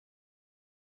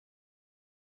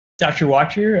Dr.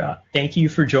 Watcher, thank you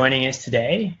for joining us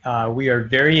today. We are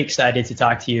very excited to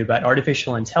talk to you about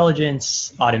artificial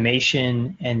intelligence,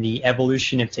 automation, and the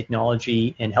evolution of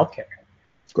technology in healthcare.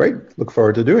 Great. Look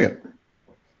forward to doing it.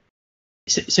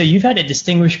 So you've had a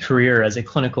distinguished career as a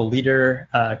clinical leader,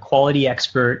 a quality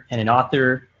expert, and an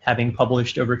author, having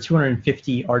published over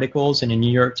 250 articles in a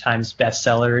New York Times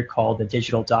bestseller called The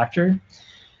Digital Doctor.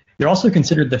 You're also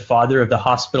considered the father of the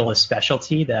hospitalist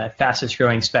specialty, the fastest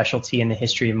growing specialty in the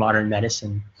history of modern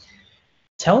medicine.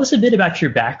 Tell us a bit about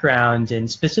your background and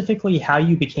specifically how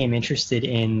you became interested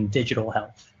in digital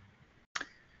health.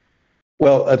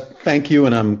 Well, thank you,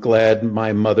 and I'm glad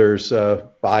my mother's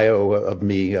bio of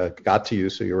me got to you,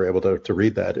 so you were able to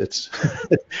read that. It's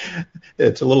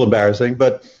it's a little embarrassing,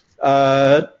 but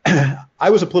I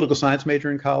was a political science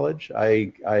major in college.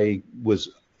 I was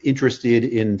interested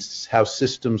in how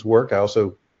systems work. I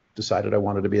also decided I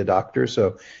wanted to be a doctor,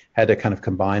 so had to kind of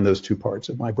combine those two parts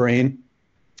of my brain.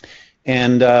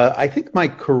 And I think my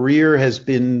career has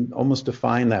been almost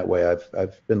defined that way.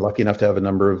 I've been lucky enough to have a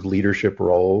number of leadership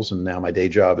roles, and now my day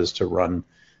job is to run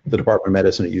the Department of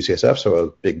Medicine at UCSF, so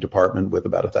a big department with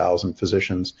about 1,000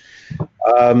 physicians.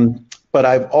 But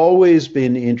I've always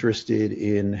been interested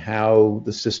in how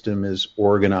the system is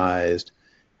organized,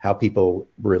 how people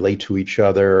relate to each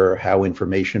other, how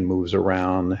information moves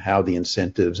around, how the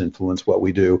incentives influence what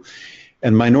we do.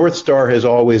 And my North Star has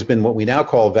always been what we now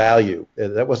call value.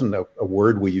 That wasn't a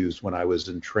word we used when I was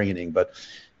in training, but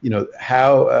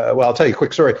how, well, I'll tell you a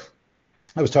quick story.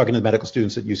 I was talking to the medical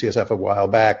students at UCSF a while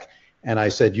back, and I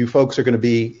said, you folks are going to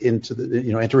be into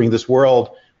the, entering this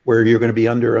world where you're going to be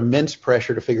under immense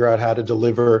pressure to figure out how to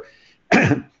deliver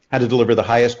how to deliver the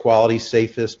highest quality,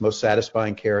 safest, most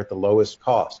satisfying care at the lowest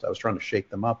cost. I was trying to shake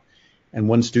them up. And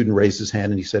one student raised his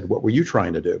hand and he said, what were you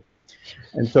trying to do?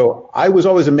 And so I was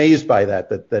always amazed by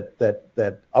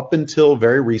that up until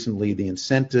very recently, the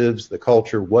incentives, the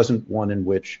culture wasn't one in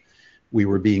which we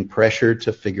were being pressured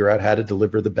to figure out how to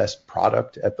deliver the best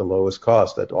product at the lowest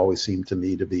cost. That always seemed to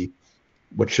me to be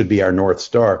what should be our North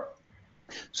Star.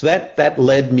 So that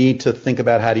led me to think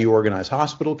about how do you organize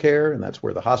hospital care, and that's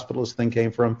where the hospitalist thing came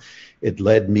from. It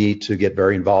led me to get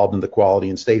very involved in the quality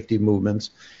and safety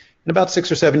movements. And about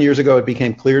 6 or 7 years ago, it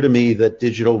became clear to me that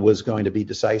digital was going to be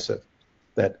decisive,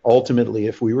 that ultimately,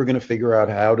 if we were going to figure out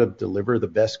how to deliver the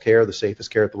best care, the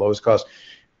safest care at the lowest cost,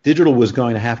 digital was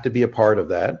going to have to be a part of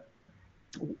that.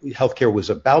 Healthcare was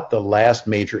about the last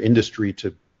major industry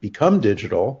to become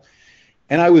digital.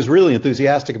 And I was really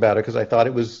enthusiastic about it because I thought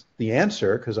it was the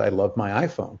answer, because I love my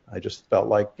iPhone. I just felt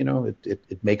like,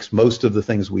 it makes most of the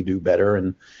things we do better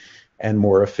and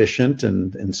more efficient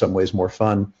and in some ways more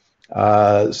fun.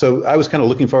 So I was kind of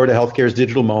looking forward to healthcare's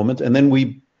digital moment. And then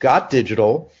we got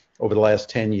digital over the last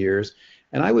 10 years.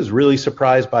 And I was really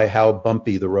surprised by how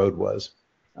bumpy the road was.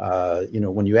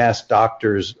 When you ask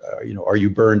doctors, are you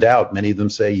burned out? Many of them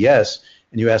say yes.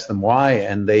 And you ask them why,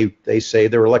 and they say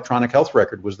their electronic health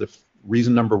record was the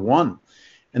reason number one.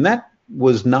 And that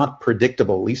was not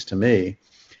predictable, at least to me.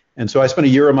 And so I spent a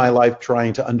year of my life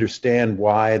trying to understand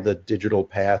why the digital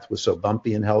path was so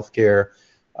bumpy in healthcare,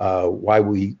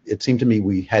 it seemed to me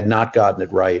we had not gotten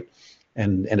it right,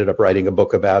 and ended up writing a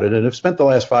book about it. And I've spent the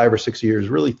last 5 or 6 years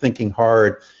really thinking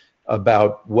hard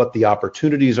about what the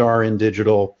opportunities are in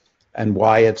digital and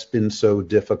why it's been so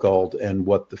difficult and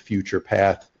what the future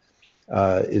path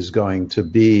is going to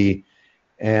be.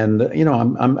 And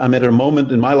I'm at a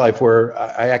moment in my life where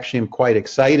I actually am quite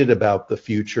excited about the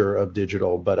future of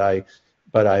digital, but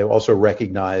I also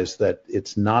recognize that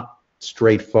it's not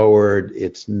straightforward.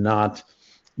 It's not,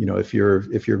 if you're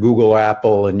Google,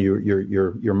 Apple, and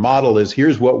your model is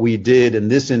here's what we did in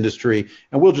this industry,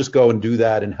 and we'll just go and do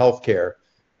that in healthcare.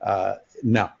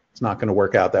 No, it's not going to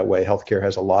work out that way. Healthcare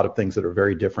has a lot of things that are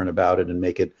very different about it and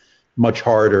make it much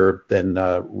harder than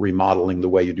remodeling the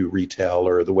way you do retail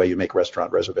or the way you make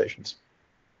restaurant reservations.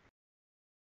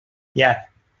 Yeah,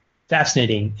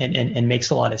 fascinating and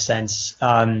makes a lot of sense.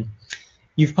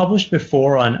 You've published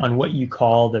before on what you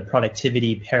call the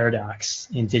productivity paradox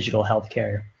in digital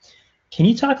healthcare. Can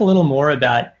you talk a little more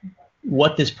about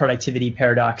what this productivity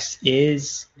paradox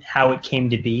is, how it came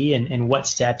to be, and what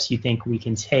steps you think we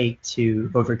can take to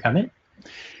overcome it?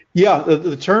 Yeah,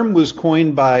 the term was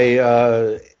coined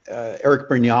by Eric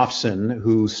Brynjolfsson,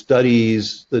 who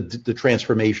studies the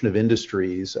transformation of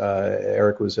industries.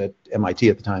 Eric was at MIT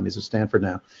at the time. He's at Stanford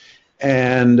now.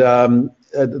 And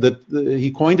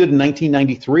he coined it in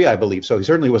 1993, I believe. So he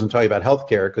certainly wasn't talking about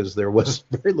healthcare, because there was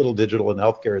very little digital in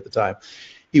healthcare at the time.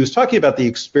 He was talking about the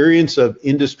experience of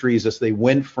industries as they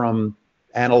went from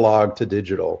analog to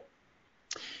digital.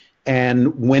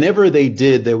 And whenever they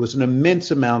did, there was an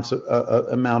immense amount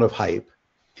of hype.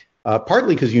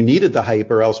 partly because you needed the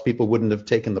hype or else people wouldn't have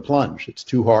taken the plunge. It's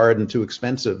too hard and too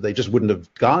expensive. They just wouldn't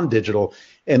have gone digital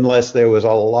unless there was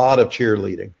a lot of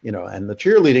cheerleading, and the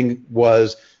cheerleading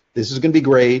was, this is going to be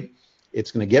great.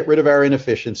 It's going to get rid of our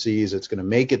inefficiencies. It's going to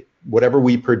make it, whatever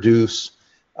we produce,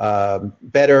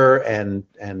 better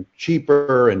and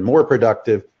cheaper and more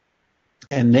productive.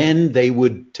 And then they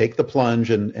would take the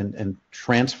plunge and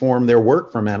transform their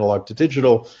work from analog to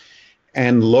digital.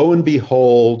 And lo and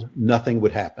behold, nothing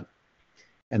would happen.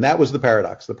 And that was the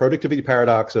paradox. The productivity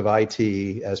paradox of IT,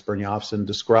 as Brynjolfsson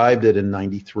described it in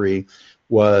 '93,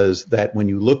 was that when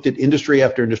you looked at industry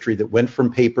after industry that went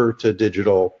from paper to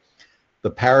digital,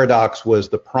 the paradox was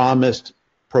the promised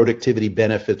productivity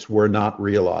benefits were not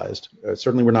realized.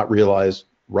 Certainly were not realized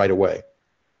right away.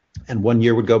 And 1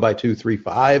 year would go by, 2, 3,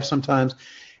 5 sometimes,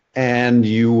 and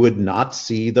you would not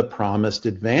see the promised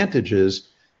advantages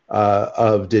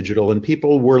of digital, and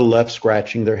people were left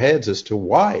scratching their heads as to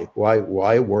why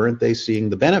weren't they seeing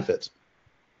the benefits.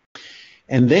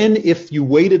 And then if you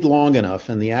waited long enough,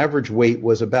 and the average wait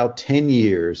was about 10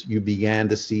 years, you began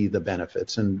to see the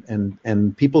benefits.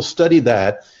 And people studied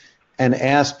that and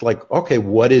asked, like, okay,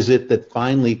 what is it that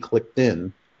finally clicked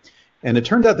in? And it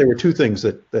turned out there were two things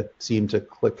that seemed to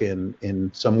click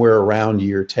in somewhere around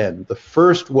year 10. The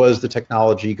first was the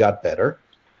technology got better.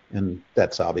 And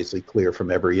that's obviously clear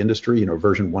from every industry.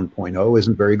 Version 1.0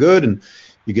 isn't very good, and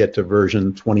you get to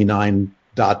version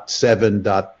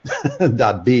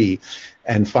 29.7.b,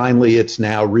 and finally it's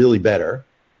now really better.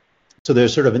 So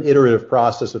there's sort of an iterative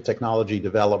process of technology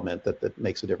development that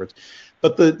makes a difference.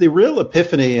 But the real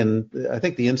epiphany, and I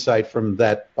think the insight from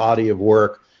that body of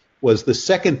work, was the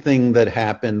second thing that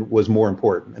happened was more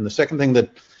important. And the second thing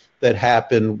that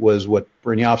happened was what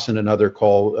Brynjolfsson and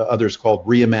others called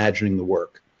reimagining the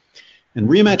work. And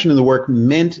reimagining the work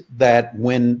meant that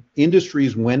when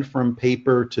industries went from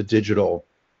paper to digital,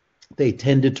 they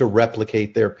tended to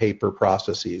replicate their paper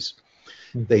processes.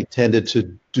 They tended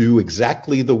to do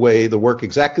exactly the way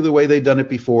they'd done it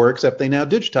before, except they now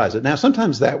digitize it. Now,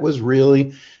 sometimes that was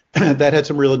really, that had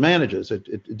some real advantages.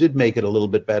 It did make it a little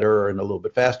bit better and a little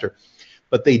bit faster.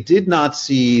 But they did not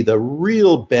see the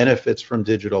real benefits from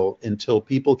digital until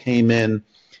people came in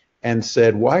and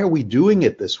said, why are we doing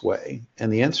it this way?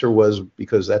 And the answer was,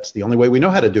 because that's the only way we know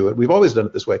how to do it. We've always done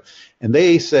it this way. And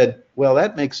they said, well,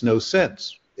 that makes no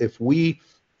sense. If we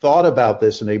thought about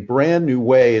this in a brand new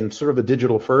way, in sort of a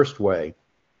digital first way,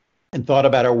 and thought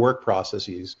about our work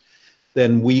processes,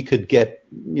 then we could get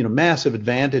massive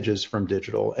advantages from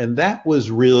digital. And that was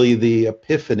really the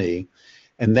epiphany.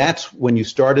 And that's when you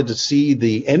started to see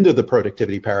the end of the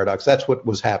productivity paradox. That's what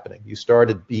was happening. You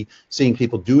started seeing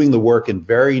people doing the work in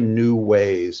very new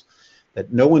ways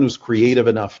that no one was creative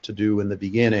enough to do in the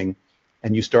beginning,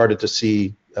 and you started to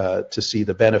see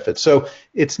the benefits. So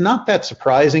it's not that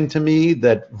surprising to me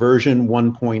that version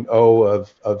 1.0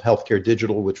 of healthcare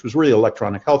digital, which was really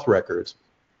electronic health records,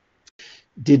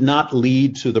 did not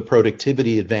lead to the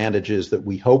productivity advantages that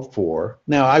we hoped for.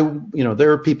 Now,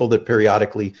 there are people that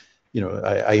periodically,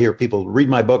 I hear people read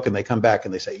my book and they come back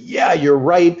and they say, yeah, you're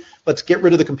right, let's get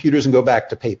rid of the computers and go back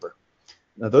to paper.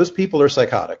 Now, those people are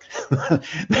psychotic.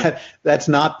 That's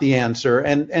not the answer.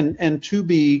 And to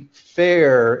be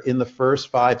fair, in the first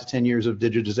 5 to 10 years of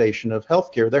digitization of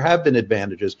healthcare, there have been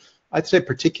advantages, I'd say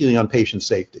particularly on patient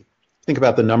safety. Think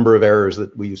about the number of errors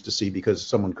that we used to see because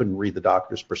someone couldn't read the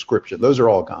doctor's prescription. Those are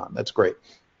all gone. That's great.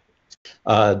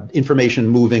 Information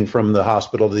moving from the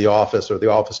hospital to the office, or the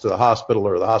office to the hospital,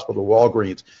 or the hospital to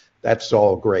Walgreens, that's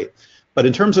all great. But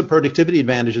in terms of productivity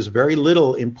advantages, very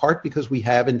little, in part because we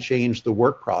haven't changed the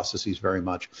work processes very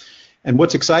much. And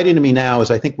what's exciting to me now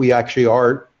is I think we actually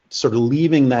are sort of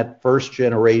leaving that first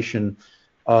generation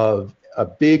of a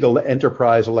big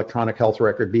enterprise electronic health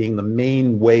record being the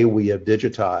main way we have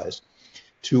digitized,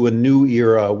 to a new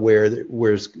era where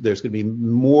there's going to be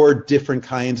more different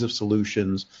kinds of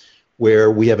solutions,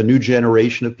 where we have a new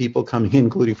generation of people coming in,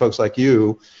 including folks like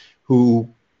you, who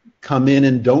come in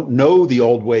and don't know the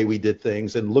old way we did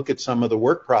things and look at some of the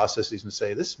work processes and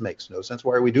say, this makes no sense.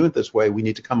 Why are we doing it this way? We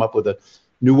need to come up with a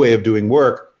new way of doing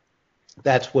work.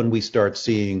 That's when we start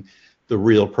seeing the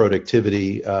real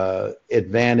productivity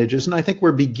advantages. And I think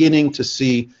we're beginning to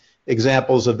see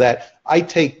examples of that. I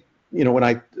take, when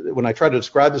I try to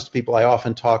describe this to people, I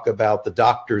often talk about the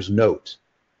doctor's note.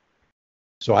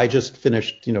 So I just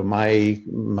finished,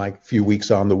 my few weeks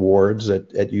on the wards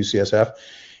at UCSF,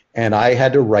 and I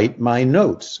had to write my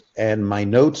notes. And my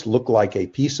notes look like a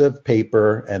piece of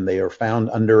paper, and they are found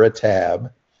under a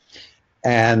tab.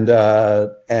 And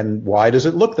why does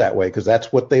it look that way? Because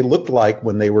that's what they looked like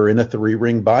when they were in a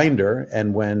 3-ring binder,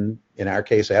 and when, in our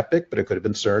case, Epic, but it could have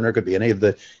been Cerner, it could be any of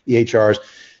the EHRs,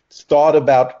 thought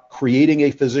about creating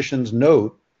a physician's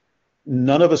note,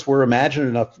 none of us were imaginative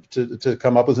enough to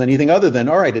come up with anything other than,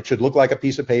 all right, it should look like a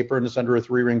piece of paper and it's under a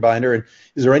 3-ring binder. And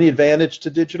is there any advantage to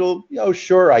digital? Oh,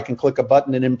 sure, I can click a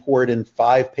button and import in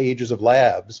 5 pages of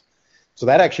labs. So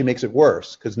that actually makes it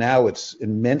worse because now it's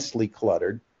immensely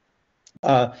cluttered.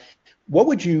 What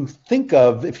would you think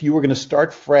of if you were going to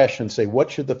start fresh and say,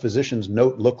 what should the physician's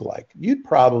note look like? You'd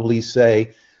probably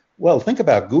say, well, think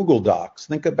about Google Docs,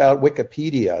 think about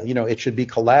Wikipedia. You know, it should be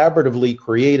collaboratively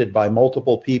created by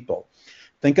multiple people.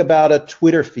 Think about a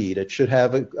Twitter feed. It should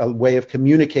have a way of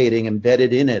communicating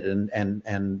embedded in it,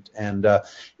 and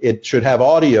it should have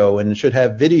audio, and it should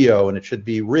have video, and it should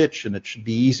be rich, and it should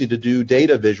be easy to do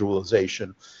data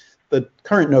visualization. The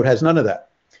current note has none of that.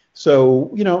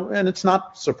 So, you know, and it's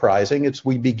not surprising.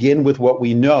 We begin with what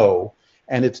we know,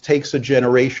 and it takes a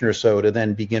generation or so to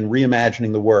then begin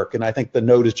reimagining the work. And I think the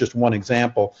note is just one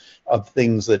example of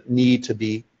things that need to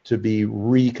be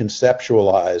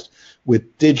reconceptualized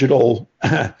with digital,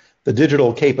 the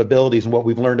digital capabilities and what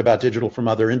we've learned about digital from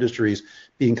other industries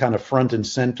being kind of front and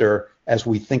center as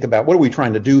we think about what are we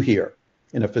trying to do here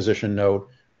in a physician note,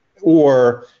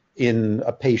 or in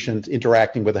a patient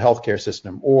interacting with a healthcare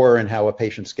system, or in how a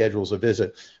patient schedules a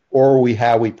visit, or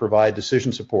how we provide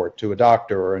decision support to a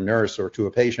doctor or a nurse or to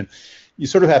a patient. You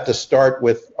sort of have to start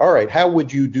with, all right, how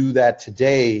would you do that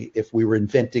today if we were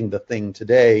inventing the thing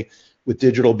today, with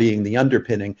digital being the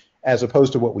underpinning, as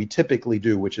opposed to what we typically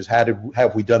do, which is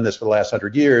have we done this for the last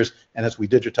 100 years, and as we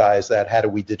digitize that, how do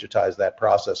we digitize that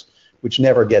process, which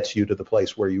never gets you to the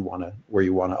place where you want to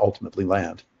ultimately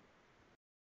land.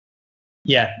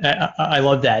 Yeah, I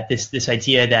love that. This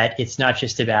idea that it's not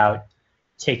just about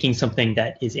taking something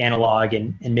that is analog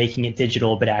and making it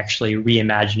digital, but actually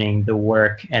reimagining the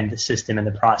work and the system and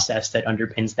the process that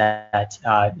underpins that.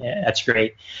 That's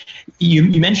great.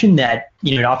 You mentioned that,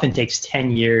 you know, it often takes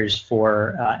 10 years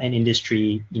for an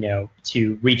industry, you know,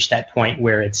 to reach that point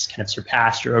where it's kind of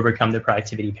surpassed or overcome the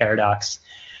productivity paradox.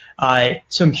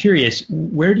 So I'm curious,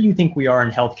 where do you think we are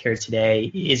in healthcare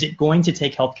today? Is it going to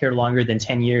take healthcare longer than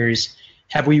 10 years?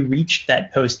 Have we reached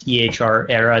that post-EHR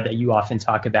era that you often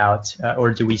talk about,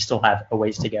 or do we still have a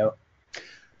ways to go?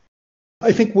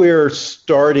 I think we're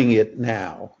starting it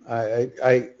now.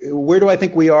 Where do I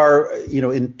think we are? You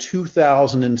know, in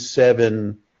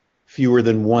 2007, fewer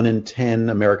than 1 in 10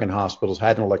 American hospitals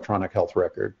had an electronic health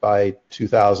record. By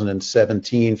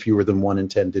 2017, fewer than 1 in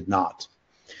 10 did not.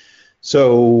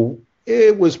 So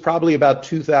it was probably about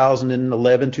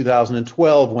 2011,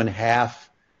 2012 when half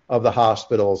of the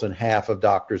hospitals and half of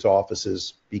doctors'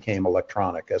 offices became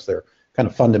electronic as their kind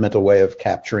of fundamental way of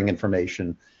capturing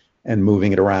information and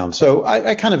moving it around. So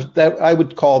I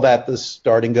would call that the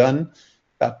starting gun.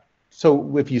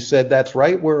 So if you said that's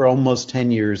right, we're almost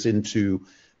 10 years into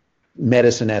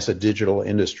medicine as a digital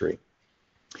industry.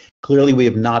 Clearly, we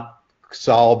have not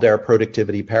solved our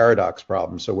productivity paradox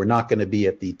problem, so we're not going to be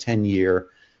at the 10-year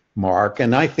mark,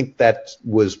 and I think that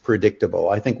was predictable.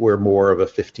 I think we're more of a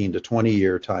 15 to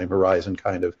 20-year time horizon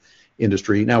kind of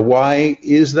industry. Now, why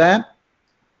is that?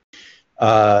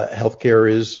 Healthcare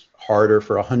is harder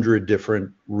for 100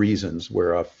 different reasons.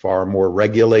 We're a far more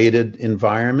regulated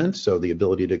environment, so the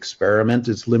ability to experiment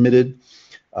is limited.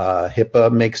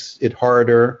 HIPAA makes it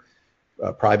harder.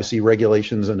 Privacy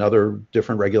regulations and other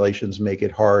different regulations make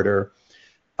it harder.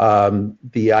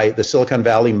 The Silicon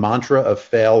Valley mantra of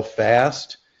fail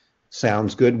fast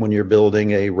sounds good when you're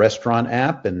building a restaurant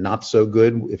app, and not so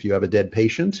good if you have a dead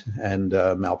patient and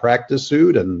malpractice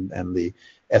suit and the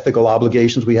ethical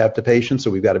obligations we have to patients. So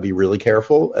we've got to be really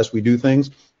careful as we do things.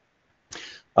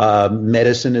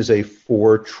 Medicine is a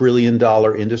 $4 trillion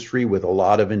industry with a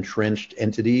lot of entrenched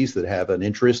entities that have an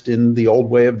interest in the old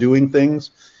way of doing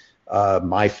things.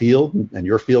 My field and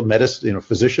your field, medicine, you know,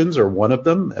 physicians are one of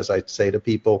them. As I say to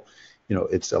people, you know,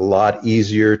 it's a lot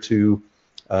easier to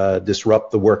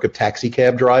disrupt the work of taxi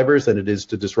cab drivers than it is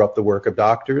to disrupt the work of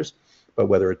doctors. But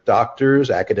whether it's doctors,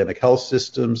 academic health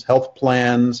systems, health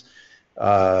plans,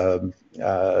 you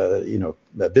know,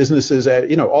 businesses,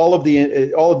 you know, all of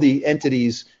the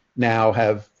entities now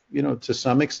have, you know, to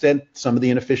some extent, some of the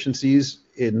inefficiencies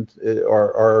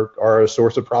are a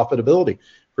source of profitability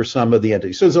for some of the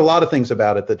entities. So there's a lot of things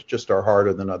about it that just are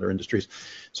harder than other industries.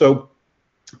 So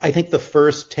I think the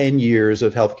first 10 years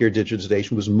of healthcare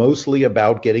digitization was mostly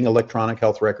about getting electronic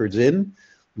health records in,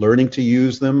 learning to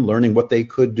use them, learning what they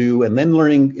could do, and then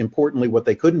learning, importantly, what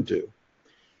they couldn't do.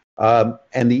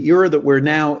 And the era that we're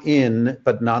now in,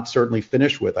 but not certainly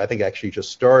finished with, I think actually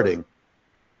just starting,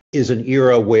 is an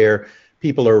era where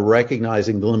people are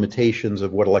recognizing the limitations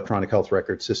of what electronic health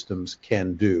record systems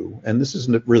can do. And this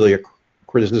isn't really a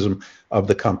criticism of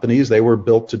the companies. They were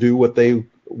built to do what they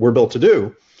were built to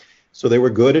do. So they were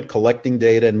good at collecting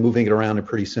data and moving it around in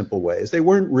pretty simple ways. They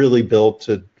weren't really built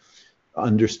to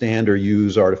understand or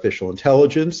use artificial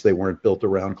intelligence. They weren't built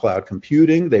around cloud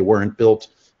computing. They weren't built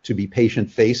to be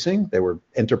patient-facing. They were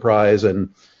enterprise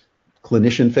and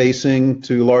clinician-facing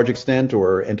to a large extent,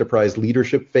 or enterprise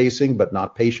leadership-facing, but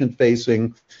not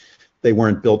patient-facing. They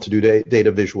weren't built to do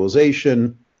data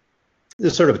visualization.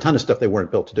 There's sort of a ton of stuff they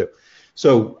weren't built to do.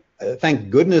 So thank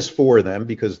goodness for them,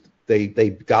 because they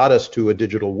got us to a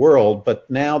digital world. But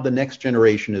now the next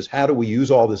generation is, how do we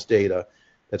use all this data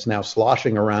that's now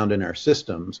sloshing around in our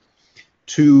systems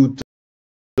to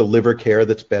deliver care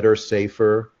that's better,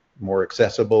 safer, more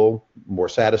accessible, more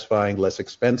satisfying, less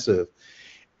expensive?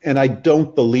 And I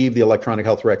don't believe the electronic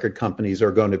health record companies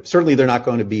are going to, certainly they're not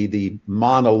going to be the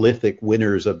monolithic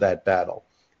winners of that battle.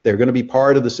 They're going to be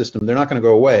part of the system. They're not going to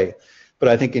go away. But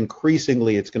I think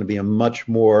increasingly it's going to be a much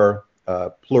more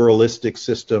pluralistic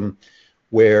system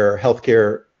where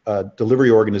healthcare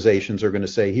delivery organizations are going to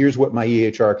say, here's what my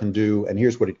EHR can do and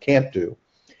here's what it can't do.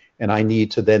 And I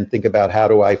need to then think about, how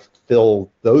do I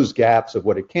fill those gaps of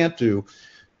what it can't do?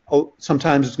 Oh,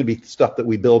 sometimes it's going to be stuff that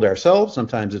we build ourselves.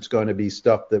 Sometimes it's going to be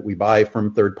stuff that we buy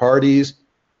from third parties.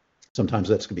 Sometimes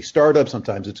that's going to be startups.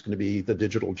 Sometimes it's going to be the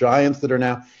digital giants that are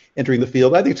now entering the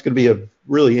field. I think it's going to be a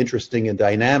really interesting and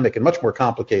dynamic and much more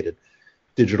complicated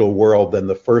digital world than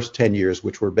the first 10 years,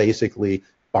 which were basically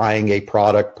buying a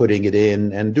product, putting it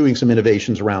in, and doing some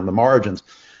innovations around the margins.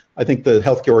 I think the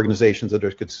healthcare organizations that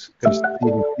are going to succeed in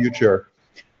the future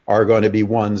are going to be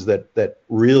ones that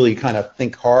really kind of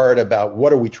think hard about,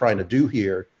 what are we trying to do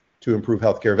here to improve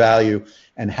healthcare value,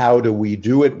 and how do we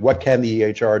do it? What can the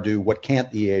EHR do? What can't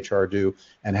the EHR do?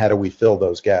 And how do we fill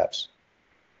those gaps?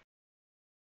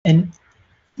 And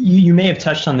you may have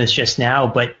touched on this just now,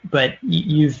 but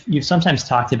you've sometimes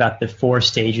talked about the 4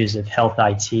 stages of health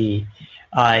IT.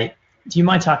 Do you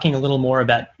mind talking a little more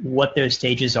about what those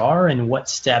stages are and what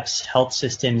steps health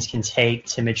systems can take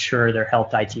to mature their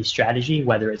health IT strategy,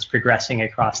 whether it's progressing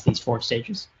across these 4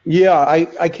 stages? Yeah,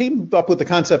 I came up with the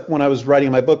concept when I was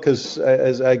writing my book, because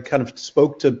as I kind of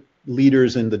spoke to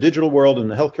leaders in the digital world and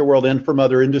the healthcare world and from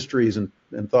other industries and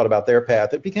thought about their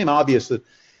path, it became obvious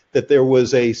that there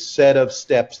was a set of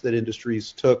steps that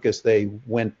industries took as they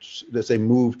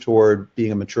moved toward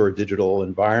being a mature digital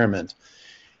environment.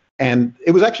 And it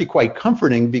was actually quite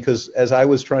comforting, because as I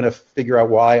was trying to figure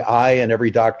out why I and every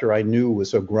doctor I knew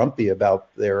was so grumpy about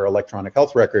their electronic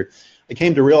health record, I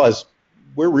came to realize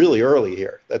we're really early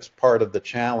here. That's part of the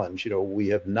challenge. You know, we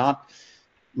have not,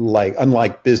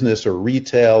 unlike business or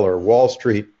retail or Wall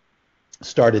Street,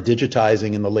 started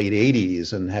digitizing in the late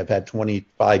 80s and have had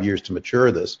 25 years to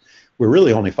mature this. We're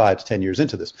really only 5 to 10 years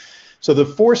into this. So the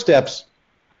 4 steps,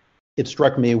 it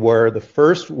struck me, were, the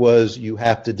first was you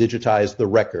have to digitize the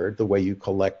record, the way you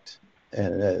collect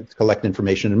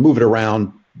information and move it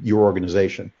around your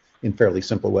organization in fairly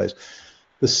simple ways.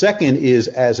 The second is,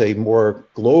 as a more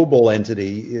global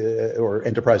entity or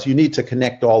enterprise, you need to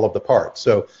connect all of the parts.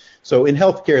 So in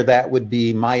healthcare, that would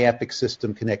be my Epic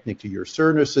system connecting to your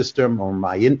Cerner system, or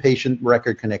my inpatient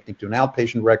record connecting to an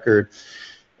outpatient record.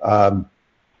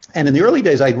 And in the early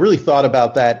days, I really thought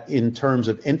about that in terms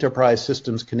of enterprise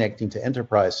systems connecting to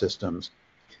enterprise systems,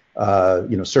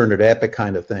 Cerner to Epic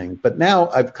kind of thing. But now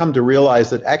I've come to realize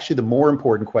that actually the more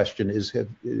important question is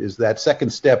that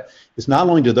second step is not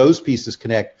only do those pieces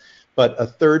connect, but a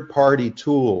third-party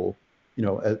tool,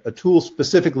 a tool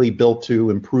specifically built to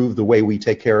improve the way we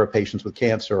take care of patients with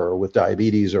cancer or with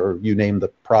diabetes, or you name the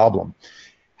problem.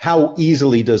 How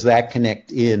easily does that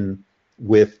connect in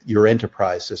with your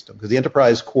enterprise system? Because the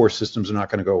enterprise core systems are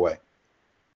not going to go away.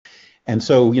 And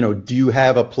so, do you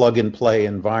have a plug-and-play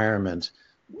environment?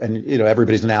 And,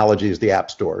 everybody's analogy is the App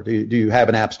Store. Do you have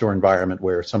an App Store environment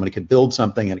where somebody can build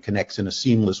something and it connects in a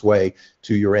seamless way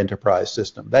to your enterprise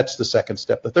system? That's the second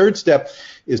step. The third step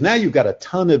is, now you've got a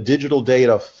ton of digital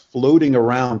data floating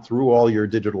around through all your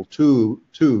digital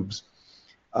tubes.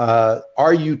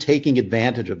 Are you taking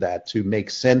advantage of that to make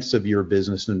sense of your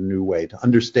business in a new way, to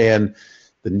understand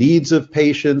the needs of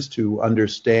patients, to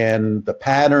understand the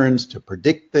patterns, to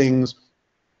predict things?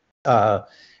 And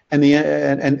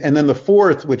then the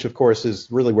fourth, which of course is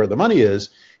really where the money is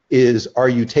are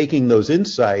you taking those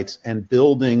insights and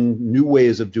building new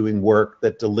ways of doing work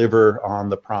that deliver on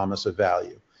the promise of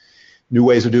value? New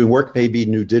ways of doing work may be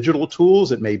new digital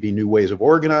tools, it may be new ways of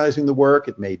organizing the work,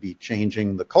 it may be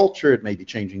changing the culture, it may be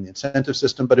changing the incentive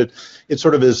system, but it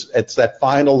sort of is, it's that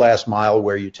final last mile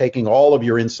where you're taking all of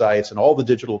your insights and all the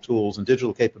digital tools and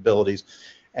digital capabilities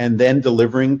and then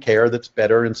delivering care that's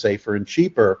better and safer and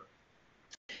cheaper.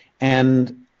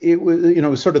 And it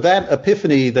was, sort of that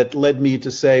epiphany that led me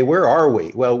to say, where are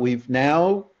we? Well, we've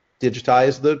now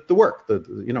digitized the work.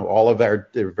 All of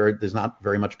there's not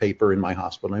very much paper in my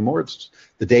hospital anymore.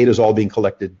 The data is all being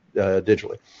collected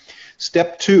digitally.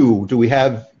 Step two, do we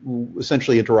have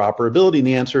essentially interoperability? And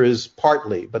the answer is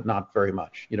partly, but not very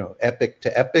much. Epic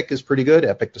to Epic is pretty good.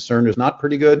 Epic to Cerner is not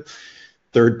pretty good.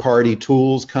 Third-party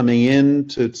tools coming in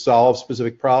to solve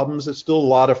specific problems. There's still a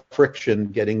lot of friction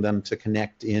getting them to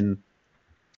connect in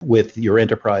with your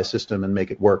enterprise system and make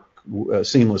it work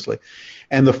seamlessly.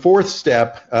 And the third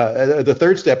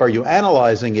step, are you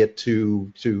analyzing it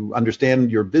to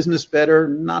understand your business better?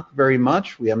 Not very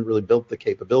much. We haven't really built the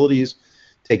capabilities,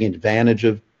 taking advantage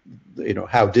of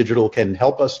how digital can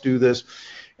help us do this.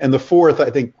 And the fourth, I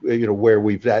think, where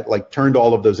we've turned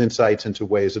all of those insights into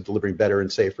ways of delivering better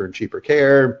and safer and cheaper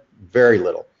care, very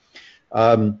little.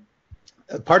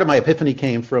 Part of my epiphany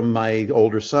came from my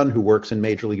older son who works in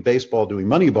Major League Baseball doing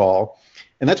Moneyball,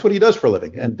 and that's what he does for a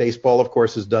living. And baseball, of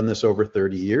course, has done this over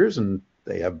 30 years, and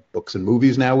they have books and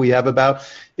movies now we have about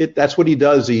it. That's what he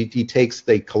does.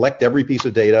 They collect every piece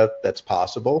of data that's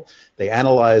possible. They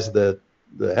analyze the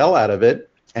hell out of it,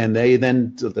 and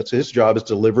that's his job, is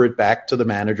deliver it back to the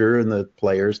manager and the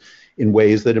players in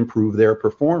ways that improve their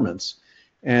performance.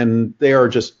 And they are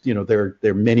just,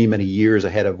 they're many, many years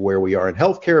ahead of where we are in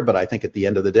healthcare. But I think at the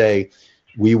end of the day,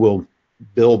 we will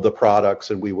build the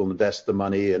products and we will invest the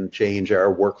money and change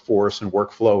our workforce and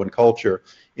workflow and culture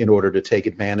in order to take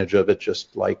advantage of it,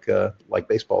 just like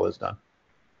baseball has done.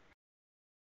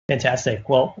 Fantastic.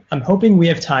 Well, I'm hoping we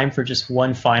have time for just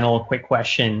one final quick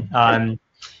question.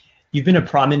 You've been a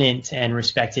prominent and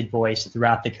respected voice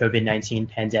throughout the COVID-19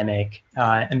 pandemic.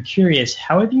 I'm curious,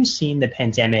 how have you seen the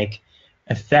pandemic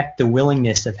affect the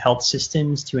willingness of health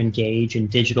systems to engage in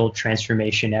digital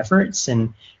transformation efforts?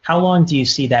 And how long do you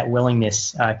see that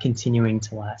willingness continuing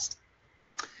to last?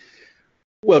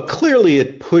 Well, clearly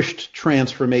it pushed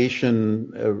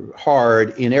transformation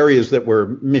hard in areas that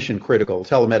were mission critical,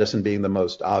 telemedicine being the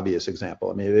most obvious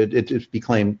example. I mean, it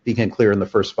became clear in the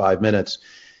first 5 minutes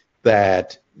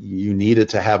that you needed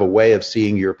to have a way of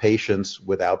seeing your patients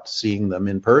without seeing them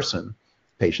in person.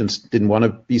 Patients didn't want to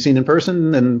be seen in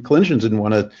person, and clinicians didn't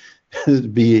want to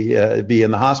be in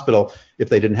the hospital if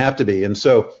they didn't have to be. And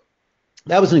so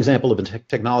that was an example of a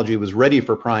technology that was ready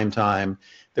for prime time.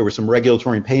 There were some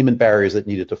regulatory and payment barriers that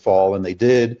needed to fall, and they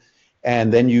did.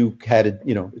 And then you had,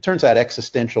 it turns out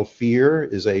existential fear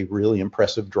is a really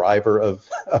impressive driver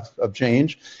of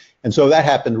change. And so that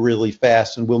happened really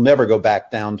fast, and we'll never go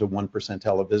back down to 1%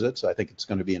 televisits. I think it's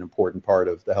going to be an important part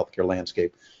of the healthcare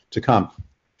landscape to come.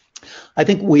 I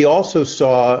think we also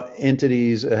saw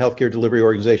entities, healthcare delivery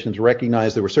organizations,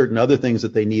 recognize there were certain other things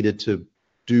that they needed to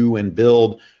do and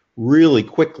build really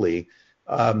quickly,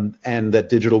 and that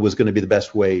digital was going to be the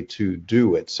best way to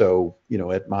do it. So,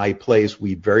 at my place,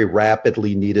 we very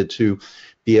rapidly needed to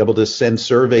be able to send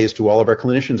surveys to all of our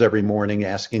clinicians every morning,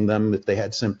 asking them if they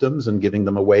had symptoms and giving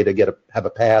them a way to have a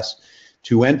pass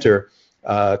to enter.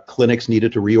 Clinics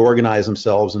needed to reorganize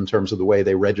themselves in terms of the way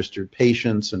they registered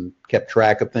patients and kept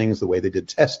track of things, the way they did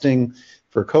testing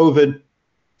for COVID.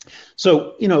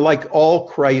 So, like all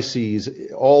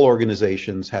crises, all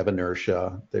organizations have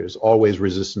inertia. There's always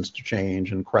resistance to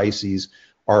change, and crises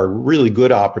are really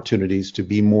good opportunities to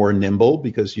be more nimble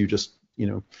because you just,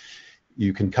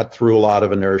 you can cut through a lot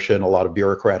of inertia and a lot of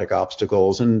bureaucratic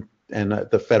obstacles, and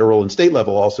at the federal and state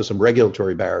level, also some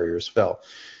regulatory barriers fell.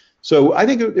 So I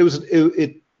think it was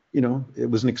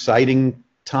an exciting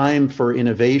time for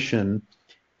innovation,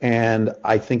 and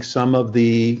I think some of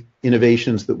the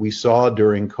innovations that we saw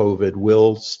during COVID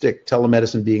will stick,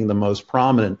 telemedicine being the most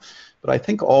prominent, but I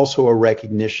think also a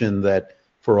recognition that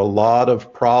for a lot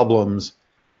of problems,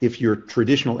 if your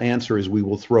traditional answer is we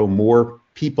will throw more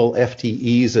people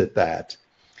FTEs at that,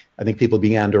 I think people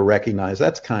began to recognize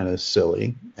that's kind of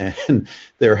silly, and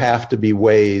there have to be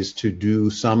ways to do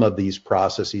some of these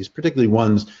processes, particularly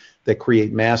ones that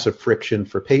create massive friction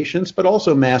for patients, but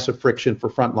also massive friction for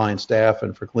frontline staff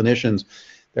and for clinicians.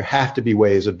 There have to be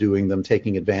ways of doing them,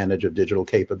 taking advantage of digital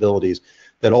capabilities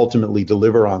that ultimately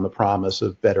deliver on the promise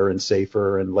of better and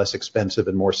safer and less expensive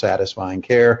and more satisfying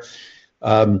care.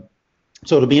 So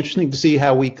it'll be interesting to see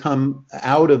how we come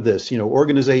out of this.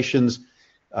 Organizations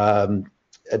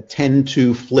tend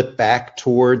to flip back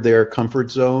toward their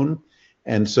comfort zone.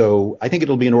 And so I think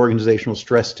it'll be an organizational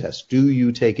stress test. Do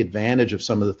you take advantage of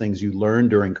some of the things you learned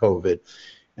during COVID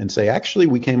and say, actually,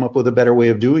 we came up with a better way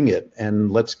of doing it,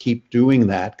 and let's keep doing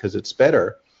that because it's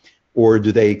better? Or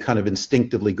do they kind of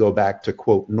instinctively go back to,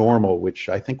 quote, normal, which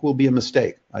I think will be a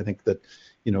mistake. I think that,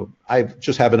 I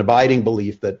just have an abiding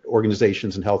belief that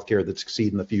organizations in healthcare that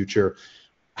succeed in the future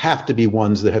have to be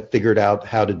ones that have figured out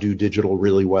how to do digital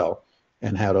really well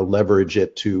and how to leverage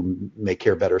it to make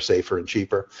care better, safer, and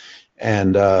cheaper.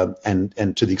 And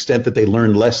to the extent that they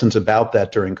learned lessons about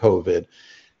that during COVID,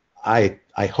 I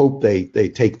hope they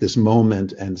take this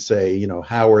moment and say, you know,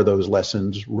 how are those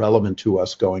lessons relevant to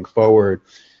us going forward?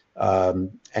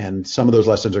 And some of those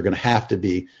lessons are going to have to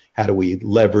be, how do we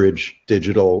leverage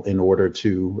digital in order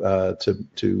to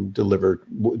deliver,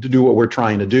 to do what we're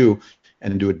trying to do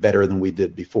and do it better than we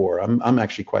did before. I'm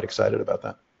actually quite excited about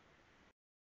that.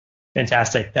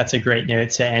 Fantastic. That's a great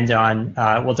note to end on.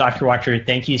 Well, Dr. Wachter,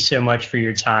 thank you so much for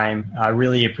your time. I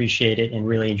really appreciate it and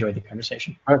really enjoyed the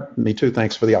conversation. Me too.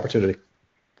 Thanks for the opportunity.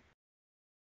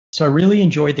 So I really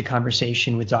enjoyed the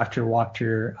conversation with Dr.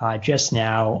 Wachter just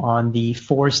now on the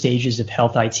 4 stages of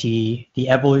health IT, the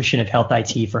evolution of health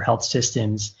IT for health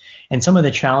systems, and some of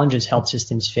the challenges health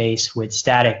systems face with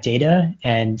static data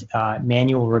and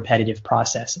manual repetitive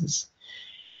processes.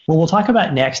 What we'll talk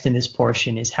about next in this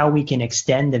portion is how we can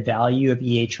extend the value of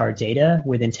EHR data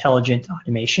with intelligent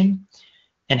automation,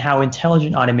 and how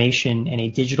intelligent automation and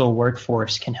a digital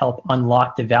workforce can help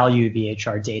unlock the value of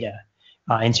EHR data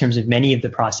in terms of many of the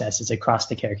processes across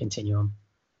the care continuum.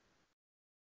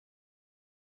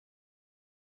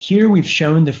 Here we've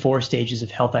shown the 4 stages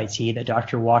of health IT that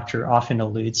Dr. Wachter often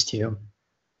alludes to.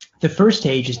 The first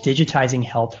stage is digitizing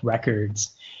health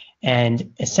records.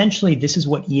 And essentially, this is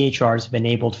what EHRs have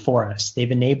enabled for us.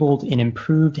 They've enabled an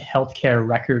improved healthcare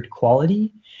record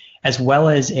quality, as well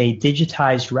as a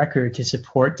digitized record to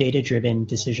support data-driven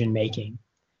decision-making.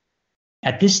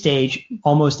 At this stage,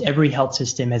 almost every health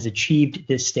system has achieved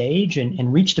this stage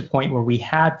and reached a point where we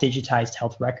have digitized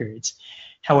health records.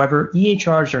 However,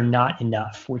 EHRs are not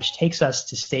enough, which takes us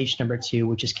to stage number 2,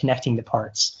 which is connecting the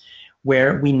parts,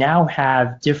 where we now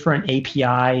have different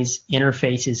APIs,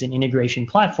 interfaces, and integration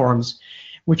platforms,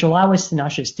 which allow us to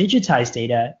not just digitize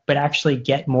data, but actually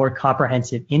get more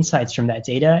comprehensive insights from that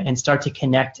data and start to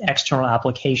connect external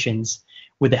applications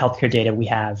with the healthcare data we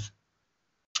have.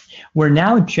 We're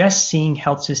now just seeing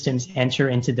health systems enter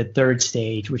into the 3rd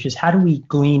stage, which is how do we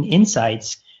glean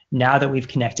insights now that we've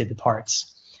connected the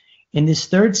parts. In this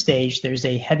 3rd stage, there's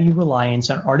a heavy reliance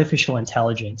on artificial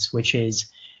intelligence, which is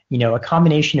a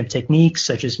combination of techniques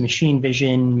such as machine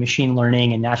vision, machine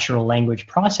learning, and natural language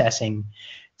processing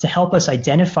to help us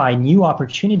identify new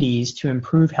opportunities to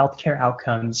improve healthcare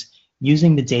outcomes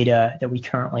using the data that we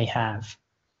currently have.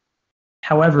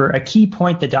 However, a key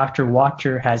point that Dr.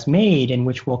 Wachter has made, and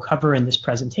which we'll cover in this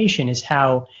presentation, is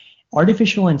how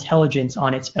artificial intelligence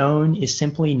on its own is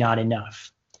simply not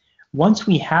enough. Once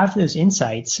we have those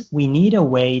insights, we need a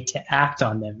way to act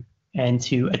on them and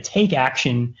to take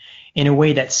action in a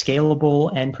way that's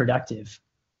scalable and productive.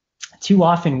 Too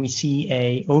often we see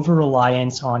an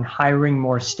over-reliance on hiring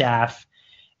more staff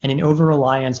and an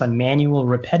over-reliance on manual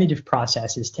repetitive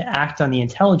processes to act on the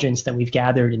intelligence that we've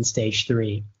gathered in stage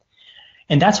 3.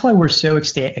 And that's why we're so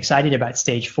excited about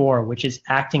stage 4, which is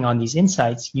acting on these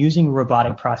insights using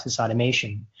robotic process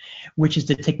automation, which is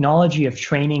the technology of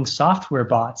training software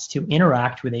bots to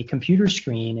interact with a computer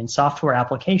screen and software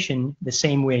application the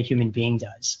same way a human being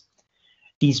does.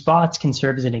 These bots can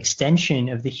serve as an extension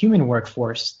of the human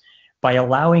workforce by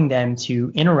allowing them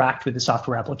to interact with the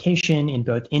software application in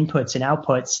both inputs and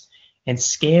outputs and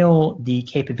scale the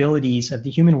capabilities of the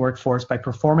human workforce by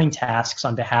performing tasks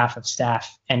on behalf of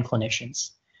staff and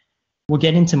clinicians. We'll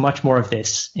get into much more of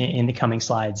this in the coming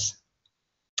slides.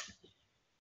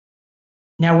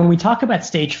 Now, when we talk about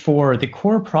stage 4, the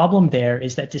core problem there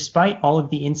is that despite all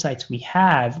of the insights we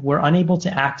have, we're unable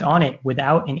to act on it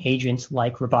without an agent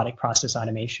like robotic process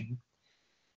automation.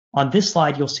 On this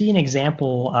slide, you'll see an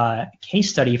example case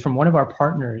study from one of our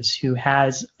partners who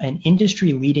has an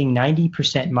industry-leading 90%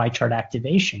 MyChart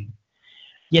activation.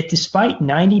 Yet despite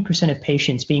 90% of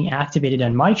patients being activated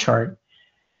on MyChart,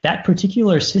 that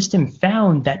particular system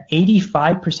found that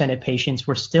 85% of patients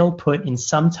were still put in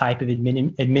some type of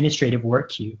administrative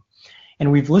work queue.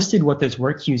 And we've listed what those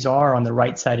work queues are on the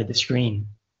right side of the screen.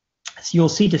 So you'll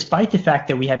see, despite the fact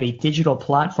that we have a digital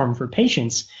platform for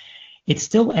patients, it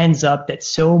still ends up that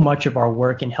so much of our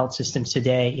work in health systems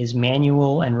today is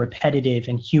manual and repetitive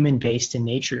and human-based in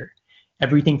nature.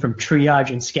 Everything from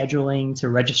triage and scheduling to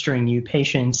registering new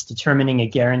patients, determining a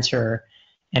guarantor,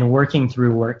 and working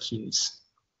through work queues.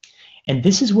 And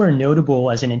this is where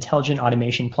Notable as an intelligent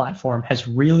automation platform has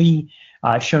really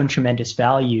shown tremendous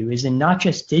value, is in not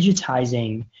just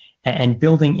digitizing and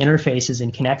building interfaces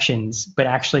and connections, but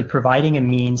actually providing a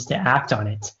means to act on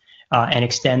it and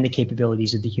extend the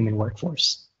capabilities of the human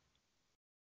workforce.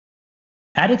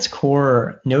 At its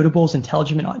core, Notable's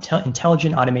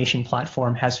intelligent automation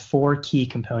platform has 4 key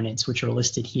components, which are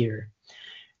listed here.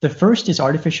 The first is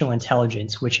artificial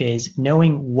intelligence, which is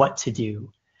knowing what to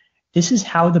do. This is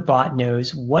how the bot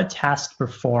knows what tasks to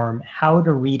perform, how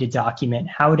to read a document,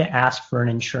 how to ask for an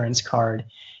insurance card,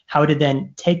 how to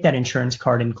then take that insurance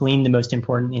card and glean the most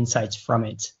important insights from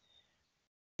it.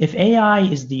 If AI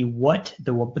is the what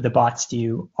the bots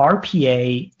do,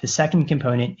 RPA, the second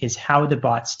component, is how the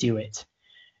bots do it.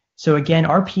 So again,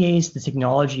 RPA is the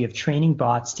technology of training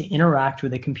bots to interact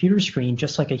with a computer screen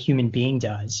just like a human being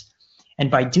does. And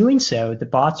by doing so, the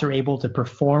bots are able to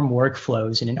perform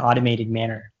workflows in an automated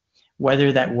manner,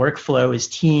 whether that workflow is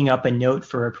teeing up a note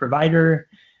for a provider,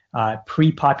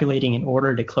 pre-populating an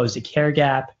order to close a care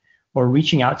gap, or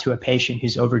reaching out to a patient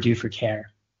who's overdue for care.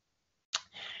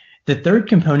 The third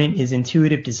component is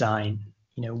intuitive design.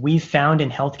 We've found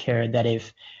in healthcare that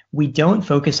if we don't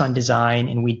focus on design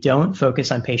and we don't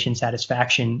focus on patient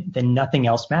satisfaction, then nothing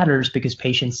else matters because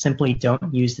patients simply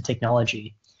don't use the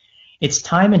technology. It's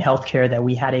time in healthcare that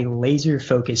we had a laser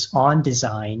focus on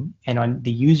design and on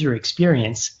the user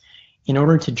experience in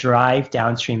order to drive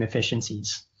downstream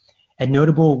efficiencies. At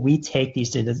Notable, we take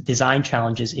these design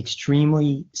challenges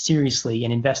extremely seriously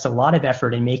and invest a lot of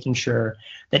effort in making sure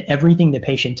that everything the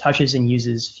patient touches and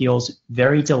uses feels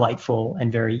very delightful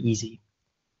and very easy.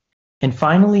 And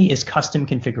finally is custom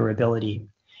configurability.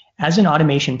 As an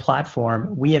automation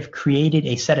platform, we have created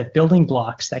a set of building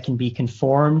blocks that can be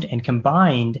conformed and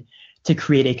combined to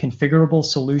create a configurable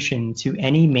solution to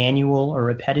any manual or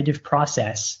repetitive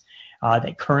process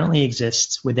that currently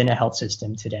exists within a health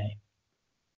system today.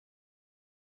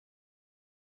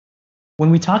 When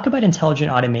we talk about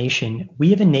intelligent automation, we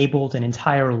have enabled an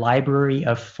entire library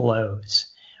of flows,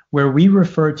 where we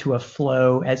refer to a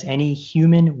flow as any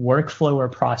human workflow or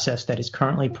process that is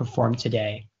currently performed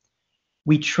today.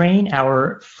 We train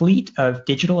our fleet of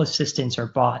digital assistants or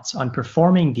bots on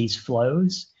performing these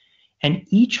flows, and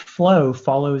each flow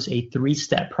follows a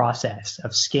three-step process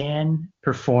of scan,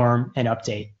 perform, and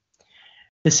update.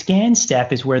 The scan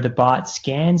step is where the bot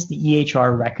scans the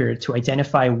EHR record to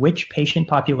identify which patient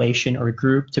population or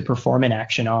group to perform an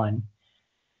action on.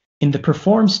 In the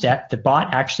perform step, the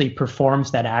bot actually performs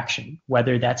that action,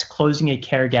 whether that's closing a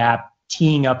care gap,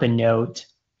 teeing up a note,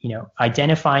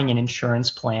 identifying an insurance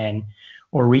plan,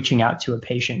 or reaching out to a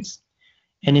patient.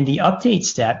 And in the update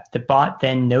step, the bot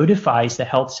then notifies the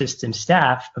health system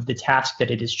staff of the task that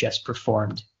it has just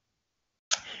performed.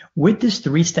 With this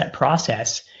three-step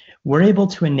process, we're able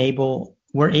to enable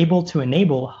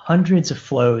hundreds of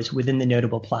flows within the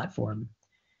Notable platform.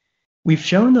 We've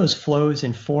shown those flows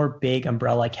in four big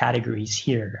umbrella categories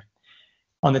here.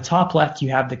 On the top left, you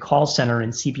have the call center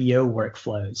and CBO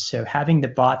workflows. So having the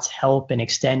bots help and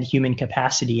extend human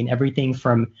capacity in everything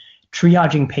from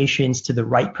triaging patients to the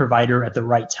right provider at the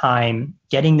right time,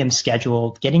 getting them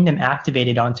scheduled, getting them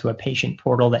activated onto a patient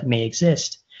portal that may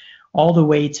exist, all the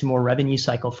way to more revenue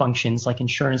cycle functions like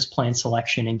insurance plan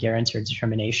selection and guarantor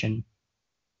determination.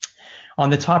 On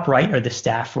the top right are the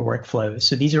staff workflows.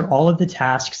 So these are all of the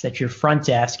tasks that your front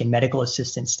desk and medical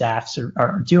assistant staffs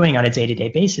are doing on a day-to-day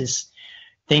basis.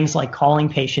 Things like calling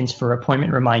patients for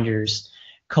appointment reminders,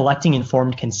 collecting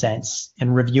informed consents,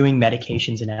 and reviewing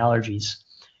medications and allergies.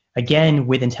 Again,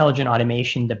 with intelligent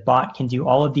automation, the bot can do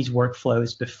all of these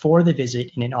workflows before the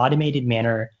visit in an automated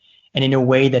manner and in a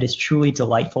way that is truly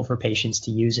delightful for patients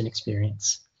to use and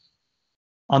experience.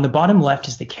 On the bottom left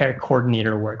is the care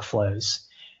coordinator workflows.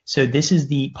 So this is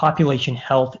the population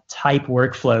health type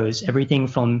workflows, everything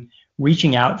from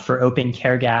reaching out for open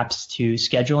care gaps to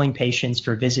scheduling patients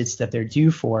for visits that they're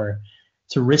due for,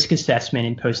 to risk assessment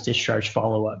and post-discharge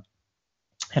follow-up.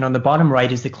 And on the bottom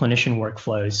right is the clinician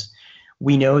workflows.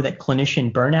 We know that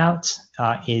clinician burnout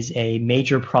is a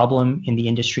major problem in the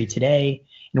industry today.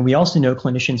 And we also know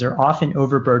clinicians are often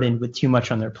overburdened with too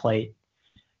much on their plate.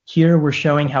 Here, we're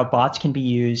showing how bots can be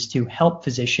used to help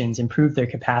physicians improve their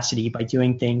capacity by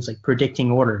doing things like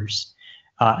predicting orders,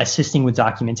 assisting with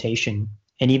documentation,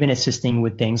 and even assisting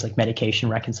with things like medication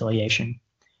reconciliation.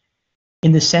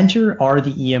 In the center are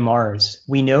the EMRs.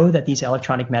 We know that these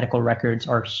electronic medical records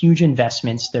are huge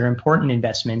investments, they're important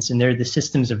investments, and they're the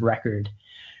systems of record.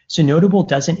 So Notable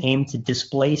doesn't aim to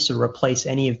displace or replace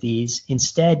any of these.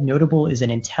 Instead, Notable is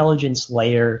an intelligence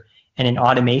layer and an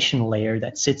automation layer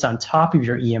that sits on top of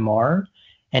your EMR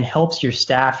and helps your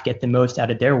staff get the most out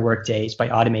of their workdays by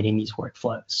automating these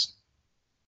workflows.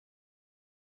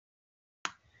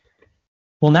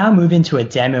 We'll now move into a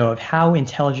demo of how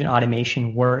intelligent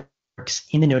automation works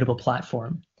in the Notable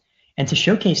platform. And to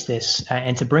showcase this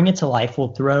and to bring it to life,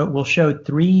 we'll show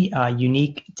three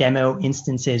unique demo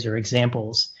instances or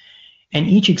examples. And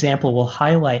each example will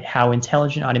highlight how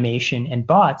intelligent automation and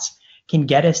bots can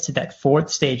get us to that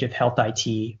fourth stage of health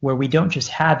IT, where we don't just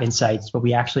have insights, but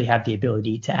we actually have the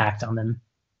ability to act on them.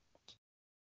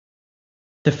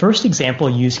 The first example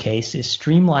use case is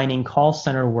streamlining call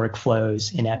center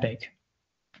workflows in Epic.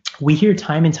 We hear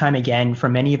time and time again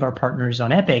from many of our partners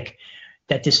on Epic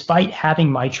that despite having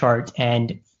MyChart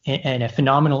and a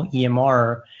phenomenal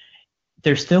EMR,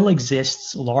 there still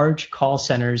exists large call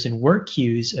centers and work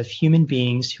queues of human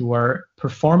beings who are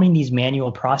performing these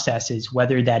manual processes,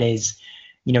 whether that is,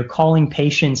 calling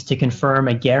patients to confirm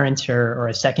a guarantor or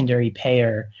a secondary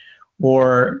payer,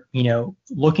 or,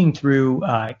 looking through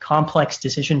complex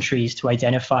decision trees to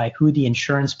identify who the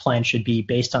insurance plan should be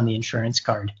based on the insurance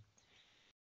card.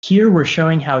 Here, we're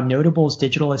showing how Notable's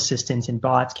digital assistants and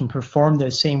bots can perform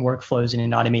those same workflows in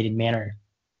an automated manner.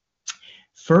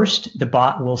 First, the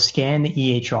bot will scan the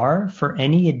EHR for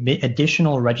any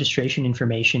additional registration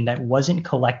information that wasn't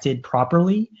collected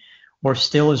properly or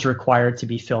still is required to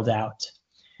be filled out.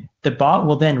 The bot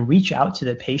will then reach out to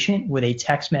the patient with a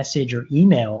text message or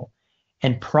email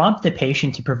and prompt the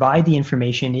patient to provide the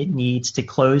information it needs to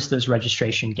close those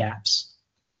registration gaps.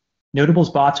 Notable's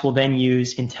bots will then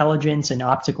use intelligence and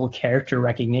optical character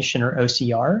recognition, or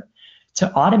OCR,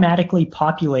 to automatically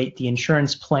populate the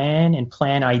insurance plan and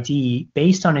plan ID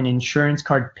based on an insurance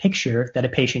card picture that a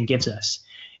patient gives us.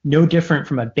 No different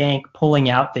from a bank pulling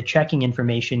out the checking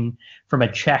information from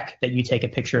a check that you take a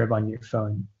picture of on your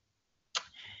phone.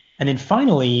 And then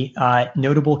finally,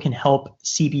 Notable can help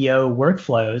CBO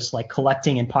workflows like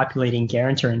collecting and populating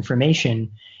guarantor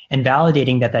information and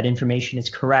validating that that information is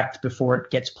correct before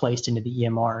it gets placed into the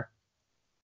EMR.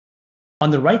 On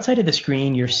the right side of the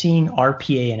screen, you're seeing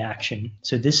RPA in action.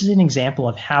 So this is an example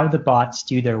of how the bots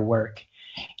do their work.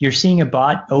 You're seeing a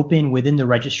bot open within the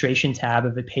registration tab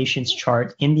of a patient's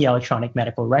chart in the electronic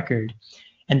medical record.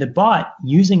 And the bot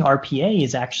using RPA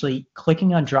is actually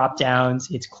clicking on drop downs,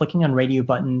 it's clicking on radio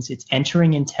buttons, it's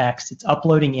entering in text, it's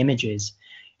uploading images.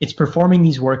 It's performing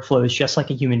these workflows just like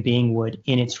a human being would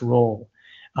in its role.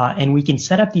 And we can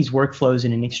set up these workflows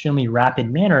in an extremely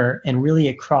rapid manner and really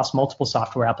across multiple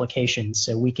software applications.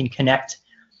 So we can connect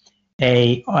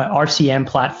a RCM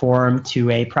platform to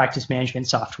a practice management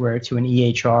software to an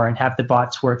EHR and have the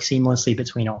bots work seamlessly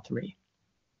between all three.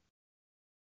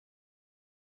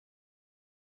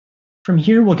 From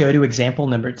here, we'll go to example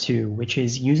number 2, which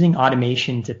is using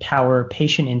automation to power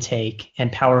patient intake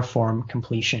and power form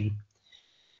completion.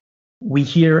 We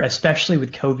hear, especially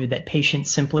with COVID, that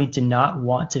patients simply do not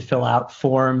want to fill out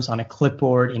forms on a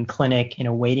clipboard in clinic, in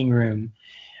a waiting room.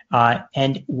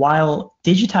 And while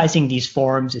digitizing these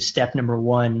forms is step number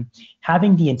 1,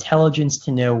 having the intelligence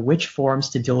to know which forms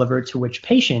to deliver to which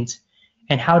patient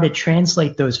and how to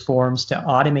translate those forms to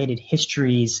automated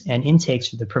histories and intakes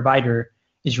for the provider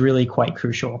is really quite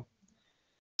crucial.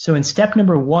 So in step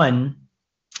number 1,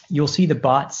 you'll see the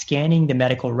bot scanning the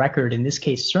medical record, in this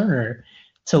case Cerner,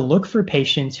 to look for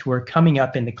patients who are coming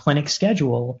up in the clinic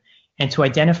schedule and to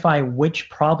identify which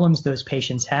problems those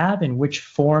patients have and which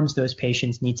forms those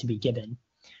patients need to be given.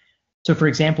 So for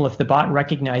example, if the bot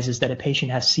recognizes that a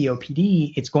patient has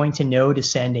COPD, it's going to know to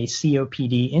send a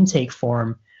COPD intake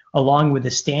form along with the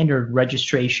standard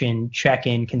registration,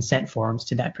 check-in, consent forms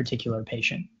to that particular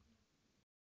patient.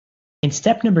 In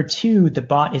step number 2, the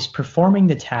bot is performing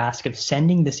the task of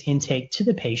sending this intake to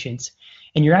the patient,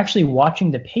 and you're actually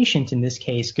watching the patient, in this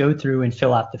case, go through and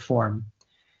fill out the form.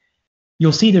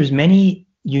 You'll see there's many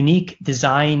unique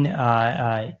design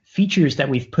features that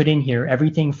we've put in here,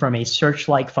 everything from a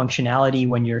search-like functionality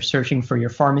when you're searching for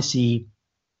your pharmacy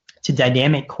to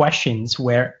dynamic questions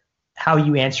where how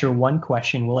you answer one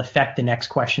question will affect the next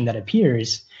question that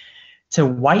appears, to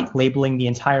white labeling the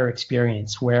entire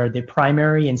experience where the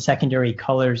primary and secondary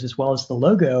colors as well as the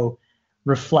logo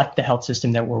reflect the health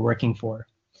system that we're working for.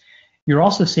 You're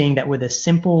also seeing that with a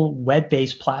simple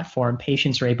web-based platform,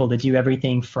 patients are able to do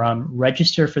everything from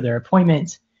register for their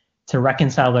appointment to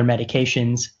reconcile their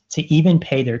medications to even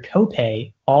pay their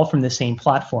copay, all from the same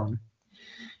platform.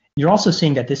 You're also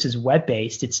seeing that this is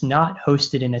web-based. It's not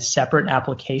hosted in a separate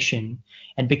application.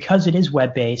 And because it is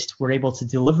web-based, we're able to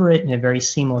deliver it in a very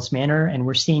seamless manner, and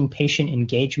we're seeing patient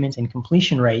engagement and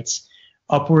completion rates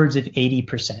upwards of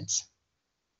 80%.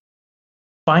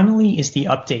 Finally is the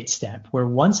update step, where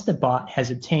once the bot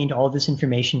has obtained all this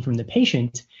information from the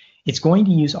patient, it's going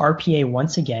to use RPA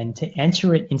once again to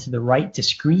enter it into the right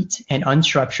discrete and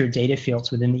unstructured data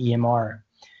fields within the EMR.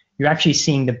 You're actually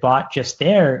seeing the bot just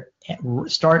there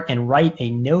start and write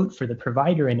a note for the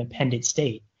provider in appended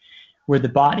state, where the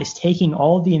bot is taking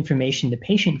all of the information the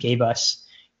patient gave us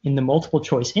in the multiple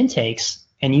choice intakes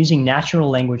and using natural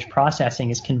language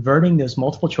processing is converting those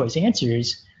multiple choice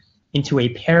answers into a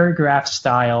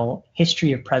paragraph-style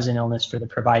history of present illness for the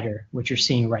provider, which you're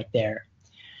seeing right there.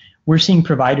 We're seeing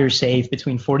providers save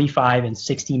between 45 and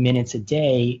 60 minutes a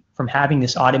day from having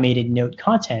this automated note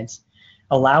content,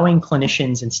 allowing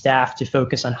clinicians and staff to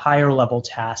focus on higher level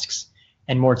tasks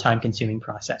and more time-consuming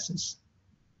processes.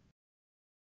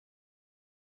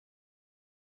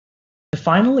 The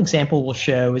final example we'll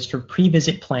show is for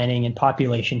pre-visit planning and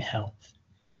population health,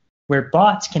 where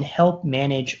bots can help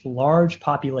manage large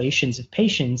populations of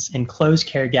patients and close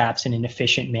care gaps in an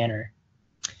efficient manner.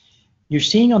 You're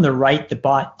seeing on the right the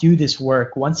bot do this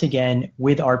work once again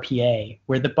with RPA,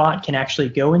 where the bot can actually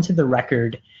go into the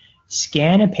record,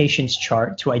 scan a patient's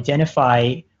chart to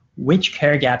identify which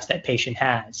care gaps that patient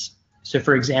has. So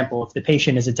for example, if the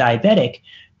patient is a diabetic,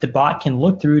 the bot can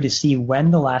look through to see when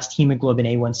the last hemoglobin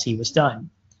A1C was done.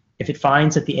 If it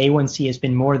finds that the A1C has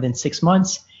been more than 6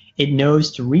 months, it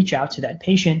knows to reach out to that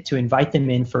patient to invite them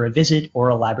in for a visit or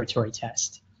a laboratory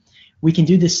test. We can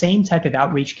do the same type of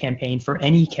outreach campaign for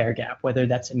any care gap, whether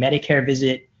that's a Medicare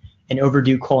visit, an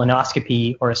overdue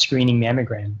colonoscopy, or a screening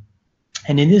mammogram.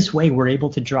 And in this way, we're able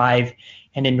to drive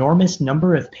an enormous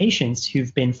number of patients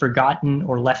who've been forgotten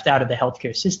or left out of the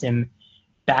healthcare system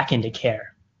back into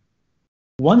care.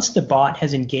 Once the bot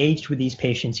has engaged with these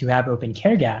patients who have open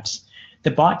care gaps,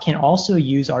 the bot can also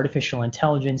use artificial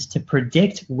intelligence to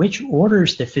predict which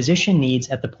orders the physician needs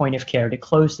at the point of care to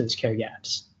close those care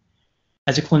gaps.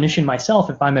 As a clinician myself,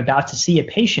 if I'm about to see a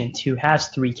patient who has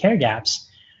 3 care gaps,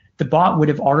 the bot would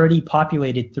have already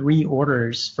populated 3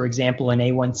 orders, for example, an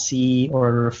A1C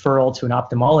or a referral to an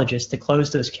ophthalmologist to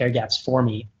close those care gaps for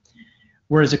me.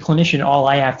 Whereas a clinician, all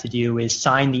I have to do is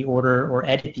sign the order or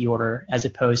edit the order, as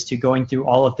opposed to going through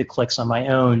all of the clicks on my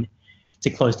own to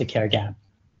close the care gap.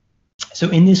 So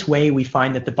in this way, we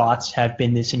find that the bots have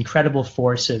been this incredible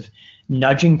force of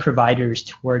nudging providers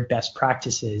toward best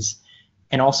practices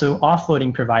and also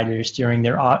offloading providers during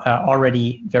their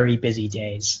already very busy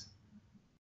days.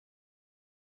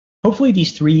 Hopefully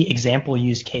these 3 example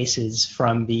use cases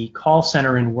from the call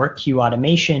center and work queue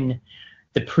automation,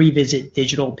 the pre-visit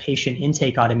digital patient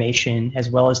intake automation, as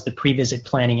well as the pre-visit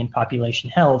planning and population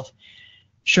health,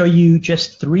 show you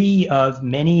just 3 of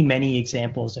many, many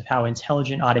examples of how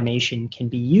intelligent automation can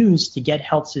be used to get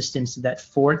health systems to that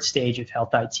 4th stage of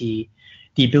health IT,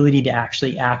 the ability to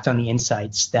actually act on the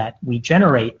insights that we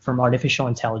generate from artificial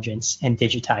intelligence and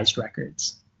digitized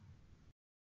records.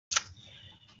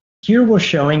 Here we're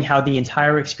showing how the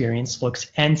entire experience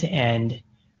looks end-to-end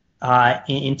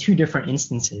in 2 different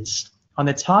instances. On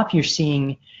the top, you're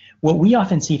seeing what we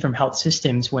often see from health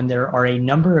systems when there are a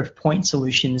number of point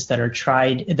solutions that are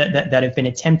tried, that have been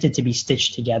attempted to be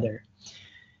stitched together.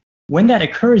 When that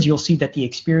occurs, you'll see that the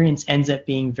experience ends up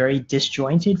being very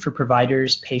disjointed for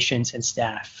providers, patients, and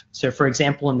staff. So for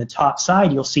example, on the top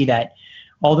side, you'll see that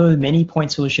although many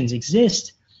point solutions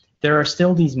exist, there are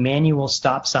still these manual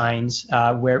stop signs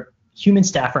where human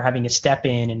staff are having to step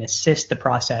in and assist the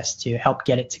process to help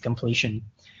get it to completion.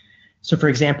 So for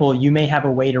example, you may have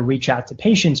a way to reach out to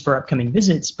patients for upcoming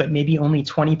visits, but maybe only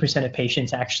 20% of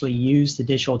patients actually use the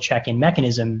digital check-in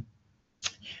mechanism,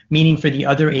 meaning for the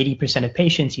other 80% of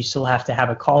patients, you still have to have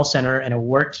a call center and a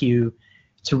work queue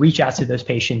to reach out to those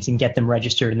patients and get them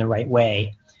registered in the right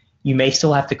way. You may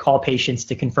still have to call patients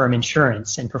to confirm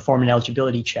insurance and perform an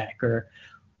eligibility check, or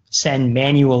send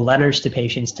manual letters to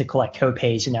patients to collect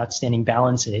copays and outstanding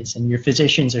balances. And your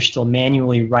physicians are still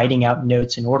manually writing out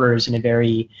notes and orders in a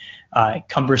very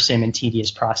cumbersome and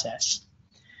tedious process.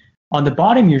 On the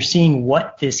bottom, you're seeing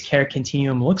what this care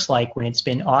continuum looks like when it's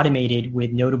been automated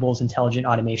with Notable's intelligent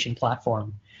automation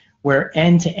platform, where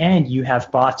end-to-end you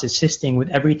have bots assisting with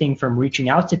everything from reaching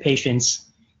out to patients,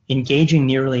 engaging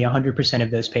nearly 100%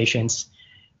 of those patients,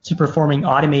 to performing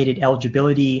automated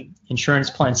eligibility, insurance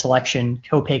plan selection,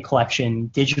 copay collection,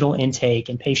 digital intake,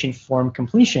 and patient form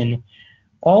completion,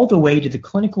 all the way to the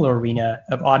clinical arena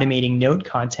of automating note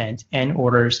content and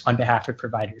orders on behalf of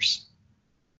providers.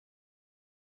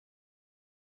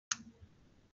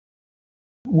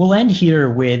 We'll end here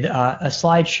with a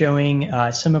slide showing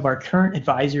some of our current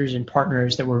advisors and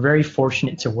partners that we're very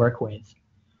fortunate to work with.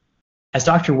 As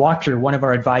Dr. Wachter, one of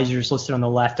our advisors listed on the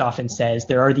left, often says,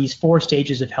 there are these 4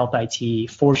 stages of health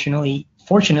IT. Fortunately,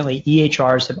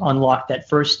 EHRs have unlocked that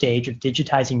first stage of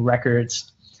digitizing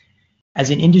records. As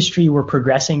an industry, we're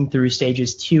progressing through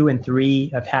stages 2 and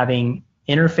 3 of having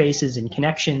interfaces and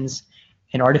connections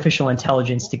and artificial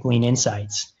intelligence to glean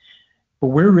insights. But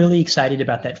we're really excited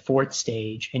about that 4th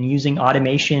stage and using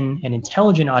automation and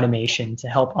intelligent automation to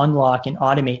help unlock and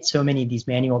automate so many of these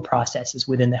manual processes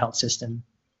within the health system.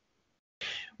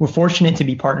 We're fortunate to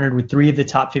be partnered with 3 of the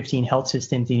top 15 health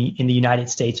systems in the United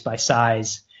States by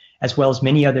size, as well as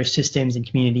many other systems and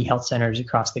community health centers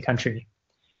across the country.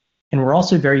 And we're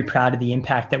also very proud of the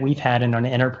impact that we've had on an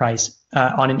enterprise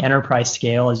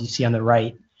scale, as you see on the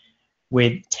right,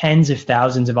 with tens of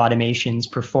thousands of automations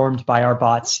performed by our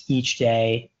bots each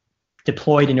day,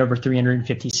 deployed in over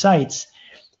 350 sites,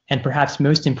 and perhaps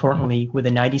most importantly, with a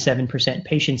 97%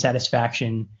 patient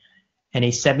satisfaction and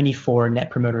a 74 Net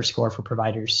Promoter Score for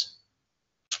providers.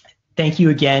 Thank you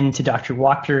again to Dr.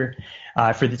 Wachter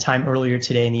for the time earlier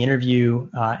today in the interview,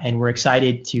 and we're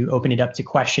excited to open it up to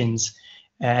questions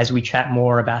as we chat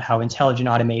more about how intelligent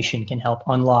automation can help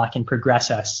unlock and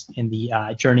progress us in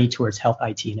the journey towards health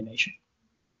IT innovation.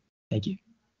 Thank you.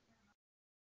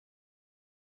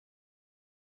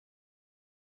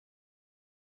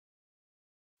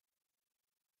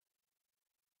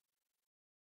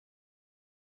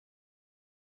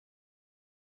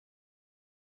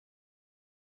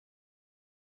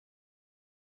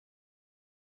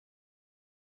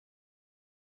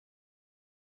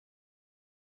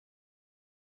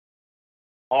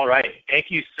 All right. Thank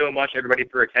you so much, everybody,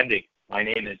 for attending. My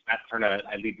name is Matt Serna.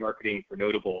 I lead marketing for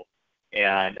Notable.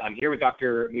 And I'm here with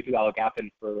Dr. Muthu Alagapan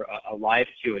for a live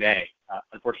Q&A.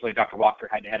 Unfortunately, Dr. Wachter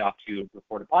had to head off to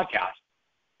record a podcast.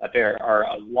 But there are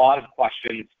a lot of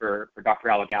questions for Dr.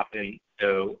 Alagapan,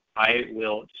 so I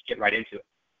will just get right into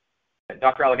it.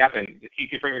 Dr. Alagapan, if you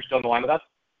confirm you're still on the line with us?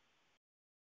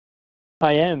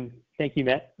 I am. Thank you,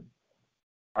 Matt.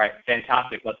 All right,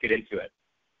 fantastic. Let's get into it.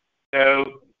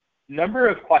 So, number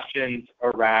of questions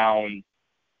around,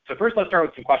 so first let's start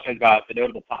with some questions about the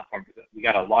Notable platform, because we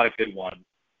got a lot of good ones.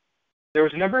 There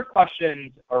was a number of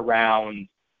questions around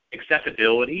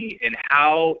accessibility and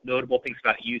how Notable thinks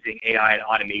about using AI and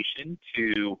automation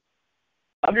to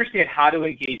understand how to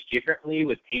engage differently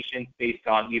with patients based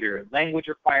on either language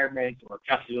requirements or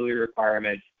accessibility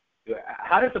requirements.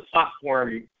 How does the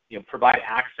platform provide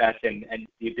access and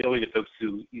the ability to folks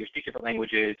who either speak different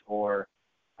languages or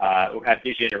have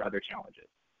vision or other challenges?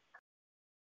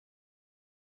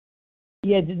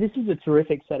 Yeah, this is a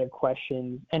terrific set of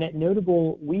questions. And at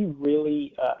Notable, we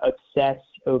really obsess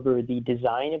over the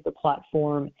design of the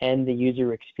platform and the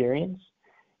user experience.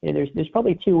 There's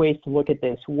probably two ways to look at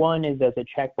this. One is as a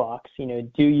checkbox,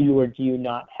 do you or do you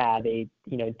not have a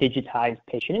digitized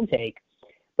patient intake?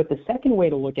 But the second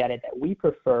way to look at it that we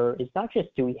prefer is not just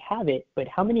do we have it, but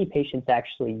how many patients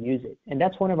actually use it. And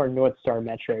that's one of our North Star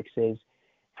metrics is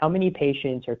how many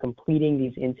patients are completing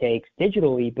these intakes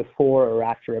digitally before or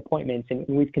after appointments, and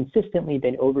we've consistently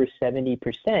been over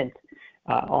 70%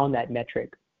 on that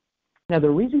metric. Now, the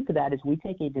reason for that is we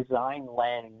take a design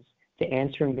lens to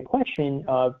answering the question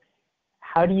of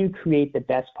how do you create the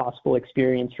best possible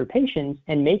experience for patients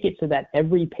and make it so that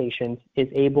every patient is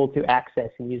able to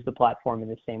access and use the platform in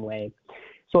the same way.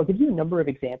 So I'll give you a number of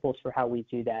examples for how we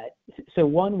do that. So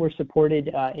one, we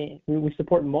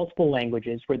support multiple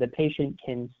languages where the patient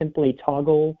can simply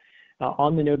toggle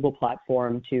on the Notable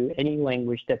platform to any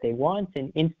language that they want,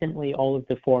 and instantly all of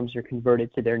the forms are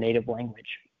converted to their native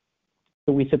language.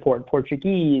 So we support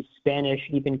Portuguese, Spanish,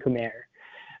 even Khmer.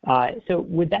 So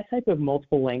with that type of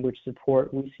multiple language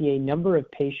support, we see a number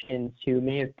of patients who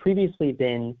may have previously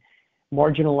been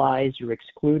marginalized or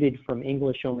excluded from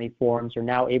English-only forms are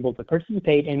now able to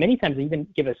participate and many times even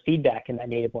give us feedback in that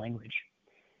native language.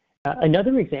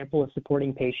 Another example is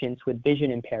supporting patients with vision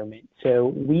impairment. So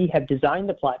we have designed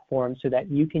the platform so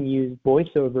that you can use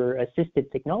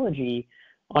voice-over-assisted technology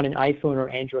on an iPhone or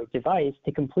Android device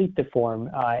to complete the form.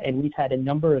 And we've had a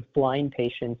number of blind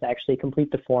patients actually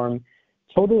complete the form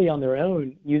totally on their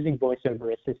own using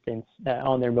voice-over assistance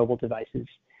on their mobile devices.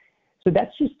 So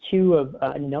that's just two of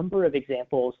a number of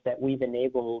examples that we've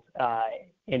enabled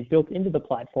and built into the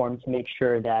platform to make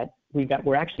sure that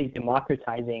we're actually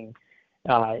democratizing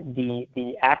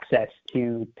the access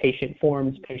to patient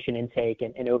forms, patient intake,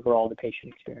 and overall the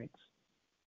patient experience.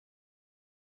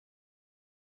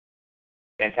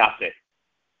 Fantastic.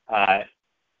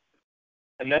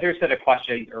 Another set of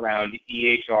questions around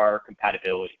EHR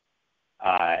compatibility.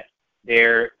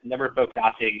 There are a number of folks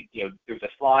asking, there's a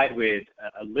slide with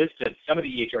a list of some of the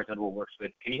EHRs Notable works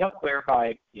with. Can you help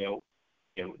clarify,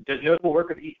 does Notable work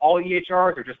with all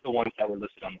EHRs or just the ones that were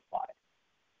listed on the slide?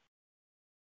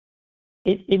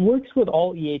 It works with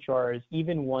all EHRs,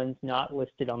 even ones not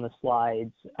listed on the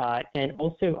slides, and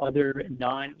also other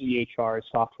non-EHR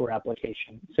software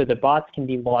applications. So the bots can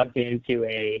be logged into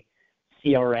a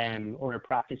CRM or a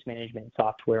practice management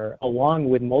software along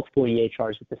with multiple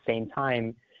EHRs at the same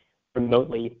time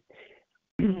remotely.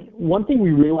 One thing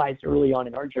we realized early on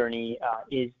in our journey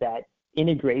is that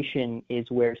integration is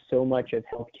where so much of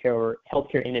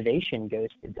healthcare innovation goes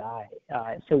to die.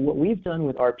 So what we've done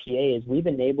with RPA is we've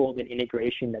enabled an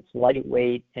integration that's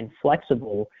lightweight and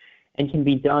flexible and can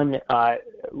be done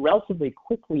relatively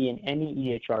quickly in any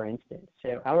EHR instance.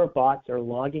 So our bots are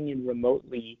logging in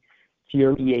remotely to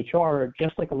your EHR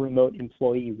just like a remote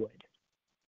employee would.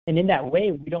 And in that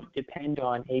way, we don't depend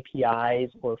on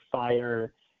APIs or FHIR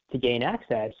to gain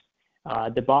access.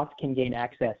 The bots can gain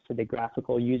access to the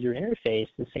graphical user interface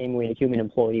the same way a human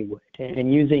employee would.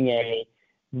 And using a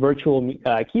virtual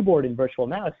keyboard and virtual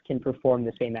mouse can perform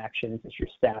the same actions as your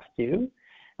staff do.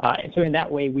 And so in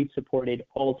that way, we've supported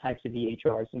all types of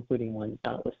EHRs, including ones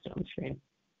not listed on the screen.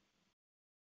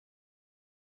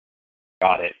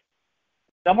 Got it.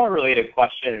 Somewhat related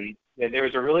question. There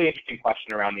was a really interesting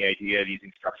question around the idea of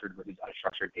using structured versus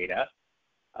unstructured data.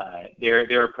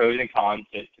 There are pros and cons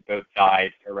to both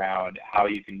sides around how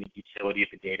you can make utility of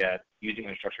the data using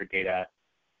unstructured data.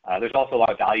 There's also a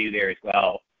lot of value there as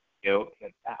well.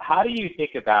 How do you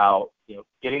think about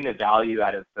getting the value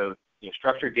out of both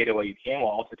structured data while you can,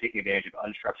 while also taking advantage of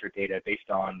unstructured data based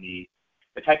on the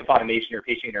type of automation or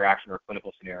patient interaction or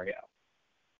clinical scenario?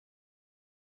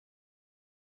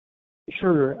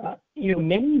 Sure.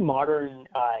 Many modern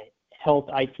health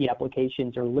IT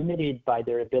applications are limited by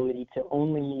their ability to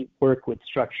only work with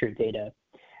structured data.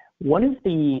 One of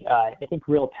the, I think,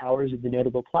 real powers of the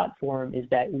Notable platform is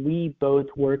that we both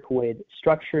work with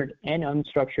structured and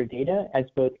unstructured data as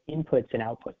both inputs and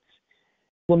outputs.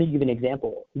 Let me give you an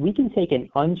example. We can take an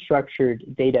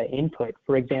unstructured data input.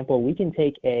 For example, we can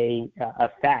take a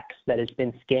fax that has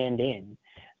been scanned in,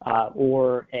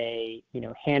 or a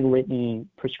handwritten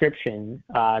prescription,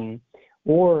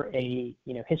 or a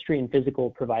history and physical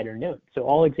provider note. So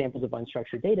all examples of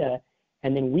unstructured data,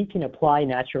 and then we can apply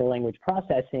natural language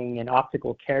processing and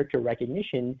optical character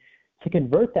recognition to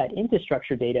convert that into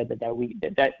structured data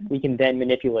that we can then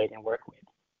manipulate and work with.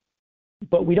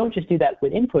 But we don't just do that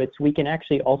with inputs, we can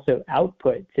actually also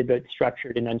output to both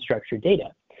structured and unstructured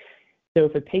data. So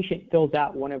if a patient fills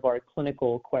out one of our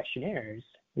clinical questionnaires,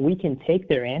 we can take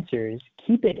their answers,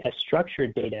 keep it as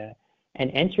structured data,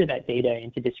 and enter that data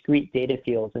into discrete data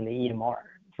fields in the EMR.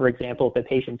 For example, if a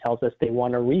patient tells us they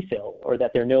want a refill or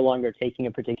that they're no longer taking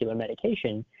a particular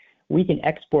medication, we can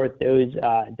export those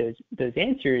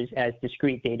answers as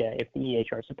discrete data if the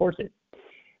EHR supports it.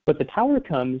 But the power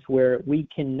comes where we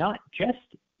cannot just,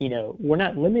 we're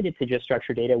not limited to just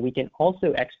structured data. We can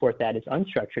also export that as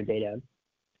unstructured data.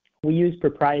 We use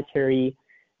proprietary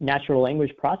natural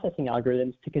language processing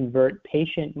algorithms to convert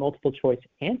patient multiple choice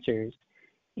answers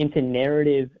into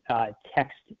narrative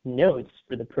text notes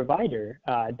for the provider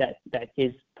that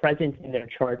is present in their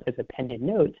chart as appended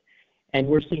notes. And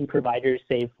we're seeing providers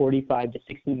save 45 to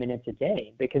 60 minutes a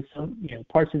day because some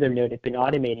parts of their note have been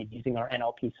automated using our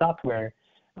NLP software,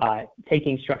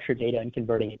 taking structured data and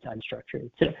converting it to unstructured.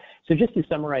 So just to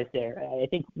summarize there, I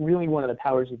think really one of the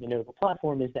powers of the Notable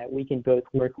platform is that we can both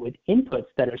work with inputs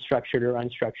that are structured or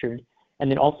unstructured, and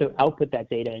then also output that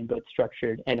data in both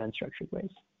structured and unstructured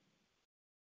ways.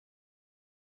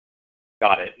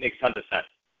 Got it. Makes tons of sense.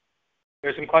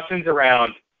 There's some questions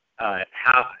around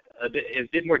how a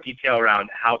bit more detail around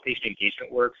how patient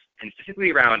engagement works, and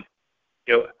specifically around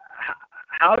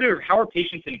how are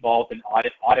patients involved in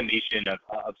automation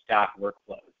of staff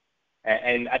workflows?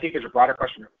 And I think there's a broader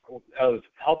question of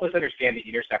help us understand the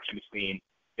intersection between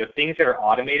things that are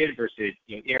automated versus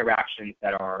interactions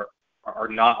that are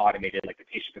not automated, like the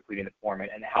patient completing the form,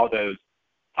 and how those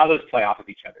play off of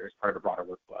each other as part of a broader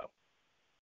workflow.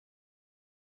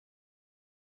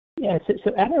 Yeah,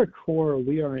 so at our core,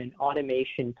 we are an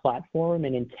automation platform,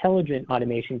 an intelligent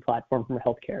automation platform for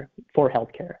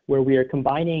healthcare, where we are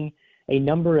combining a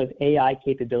number of AI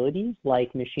capabilities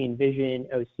like machine vision,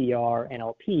 OCR,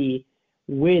 NLP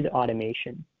with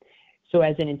automation. So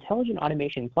as an intelligent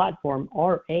automation platform,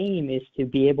 our aim is to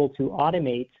be able to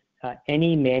automate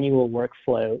any manual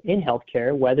workflow in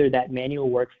healthcare, whether that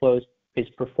manual workflow is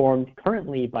performed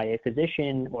currently by a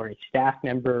physician or a staff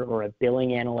member or a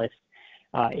billing analyst.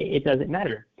 It doesn't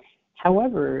matter.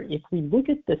 However, if we look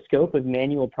at the scope of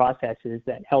manual processes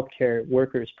that healthcare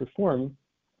workers perform,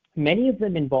 many of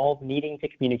them involve needing to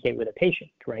communicate with a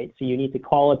patient, right? So you need to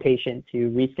call a patient to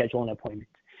reschedule an appointment,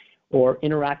 or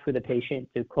interact with a patient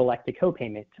to collect a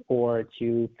copayment, or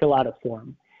to fill out a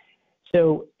form.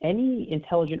 So any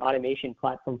intelligent automation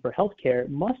platform for healthcare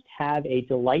must have a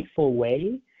delightful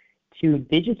way to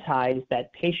digitize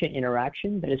that patient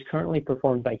interaction that is currently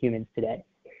performed by humans today.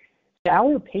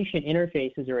 Our patient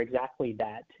interfaces are exactly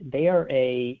that. They are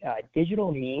a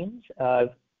digital means of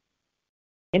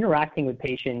interacting with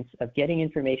patients, of getting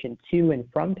information to and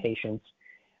from patients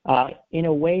in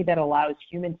a way that allows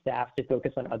human staff to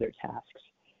focus on other tasks.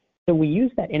 So we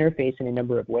use that interface in a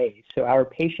number of ways. So our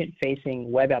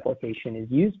patient-facing web application is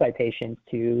used by patients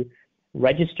to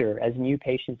register as new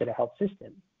patients at a health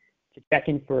system, to check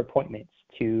in for appointments,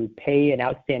 to pay an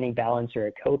outstanding balance or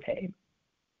a copay,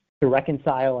 to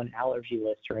reconcile an allergy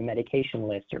list or a medication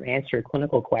list, or answer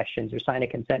clinical questions or sign a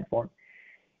consent form.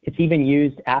 It's even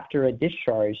used after a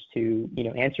discharge to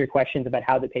answer questions about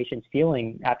how the patient's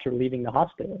feeling after leaving the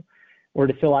hospital, or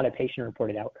to fill out a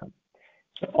patient-reported outcome.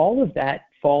 So all of that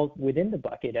falls within the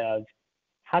bucket of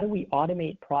how do we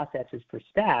automate processes for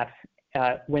staff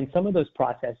when some of those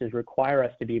processes require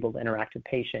us to be able to interact with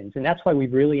patients. And that's why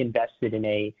we've really invested in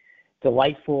a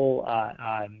delightful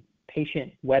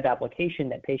patient web application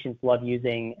that patients love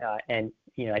using. And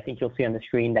I think you'll see on the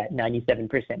screen that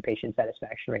 97% patient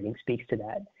satisfaction rating speaks to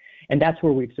that. And that's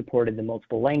where we've supported the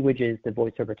multiple languages, the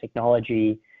voice over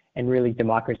technology, and really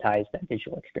democratized that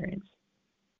digital experience.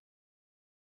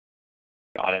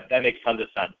 Got it. That makes tons of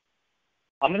sense.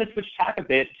 I'm going to switch tack a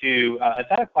bit to a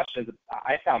set of questions that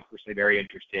I found personally very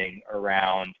interesting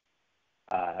around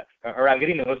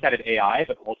getting the most out of AI,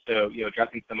 but also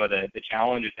addressing some of the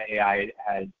challenges that AI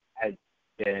has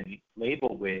been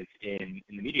labeled with in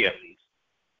the media at least.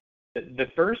 The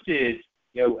first is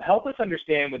help us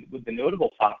understand with the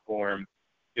Notable platform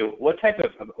what type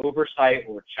of oversight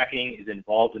or checking is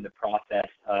involved in the process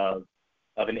of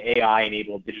an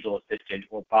AI-enabled digital assistant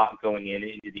or bot going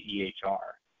into the EHR.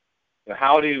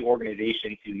 How do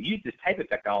organizations who use this type of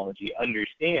technology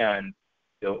understand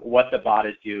what the bot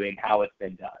is doing, how it's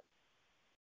been done,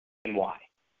 and why?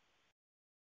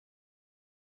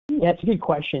 Yeah, that's a good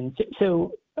question.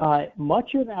 So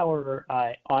much of our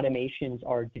automations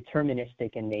are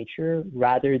deterministic in nature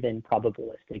rather than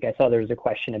probabilistic. I saw there was a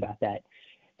question about that.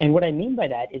 And what I mean by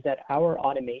that is that our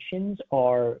automations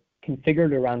are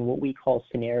configured around what we call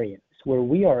scenarios, where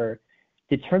we are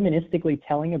deterministically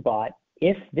telling a bot,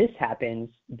 if this happens,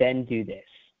 then do this.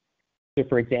 So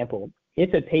for example,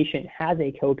 if a patient has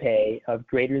a copay of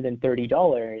greater than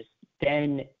 $30,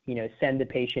 then send the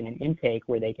patient an intake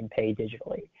where they can pay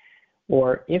digitally.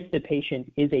 Or if the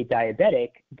patient is a diabetic,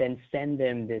 then send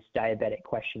them this diabetic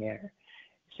questionnaire.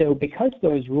 So because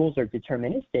those rules are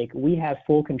deterministic, we have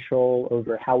full control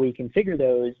over how we configure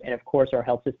those, and of course our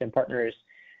health system partners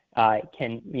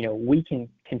we can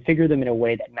configure them in a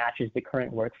way that matches the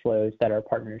current workflows that our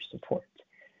partners support.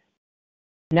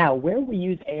 Now, where we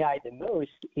use AI the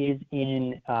most is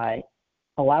in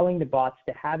allowing the bots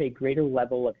to have a greater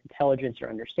level of intelligence or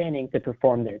understanding to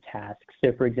perform their tasks.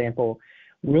 So for example,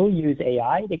 we'll use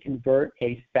AI to convert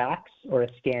a fax or a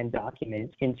scanned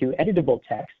document into editable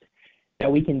text that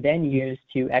we can then use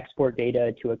to export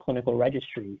data to a clinical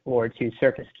registry or to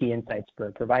surface key insights for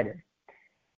a provider.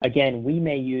 Again, we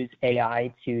may use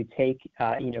AI to take,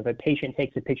 if a patient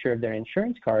takes a picture of their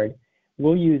insurance card,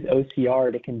 we'll use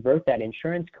OCR to convert that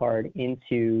insurance card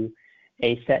into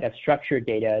a set of structured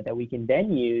data that we can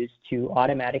then use to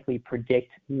automatically predict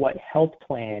what health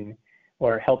plan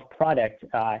or health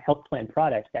plan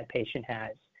product that patient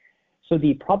has. So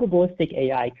the probabilistic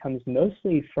AI comes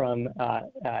mostly from,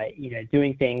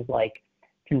 doing things like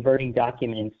converting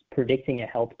documents, predicting a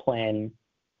health plan,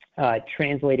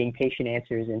 translating patient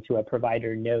answers into a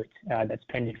provider note that's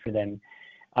printed for them.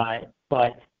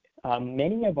 But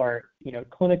many of our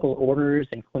clinical orders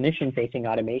and clinician-facing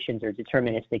automations are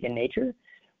deterministic in nature,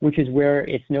 which is where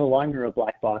it's no longer a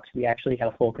black box. We actually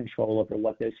have full control over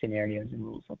what those scenarios and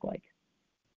rules look like.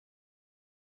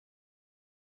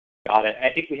 Got it. I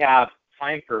think we have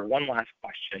time for one last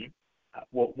question.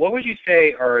 What would you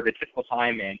say are the typical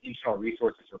time and internal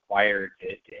resources required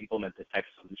to implement this type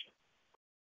of solution?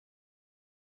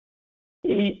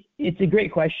 It's a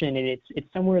great question, and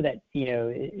it's somewhere that,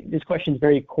 this question is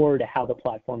very core to how the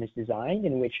platform is designed,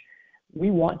 in which we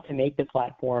want to make the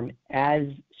platform as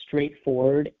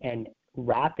straightforward and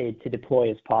rapid to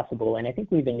deploy as possible, and I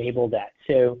think we've enabled that.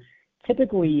 So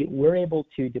typically, we're able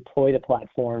to deploy the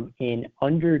platform in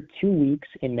under 2 weeks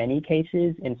in many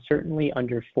cases, and certainly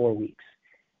under 4 weeks.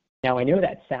 Now, I know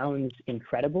that sounds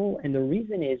incredible, and the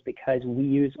reason is because we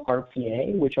use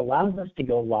RPA, which allows us to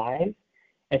go live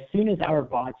as soon as our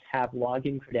bots have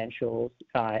login credentials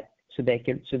so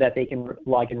that they can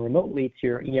log in remotely to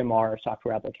your EMR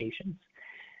software applications.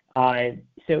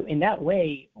 So in that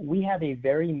way, we have a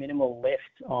very minimal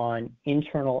lift on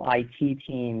internal IT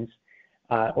teams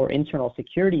or internal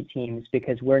security teams,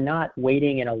 because we're not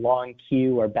waiting in a long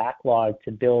queue or backlog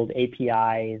to build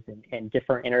APIs and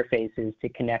different interfaces to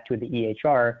connect with the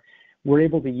EHR. We're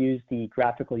able to use the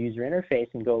graphical user interface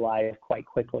and go live quite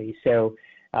quickly. So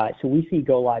we see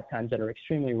go live times that are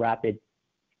extremely rapid.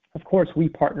 Of course, we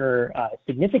partner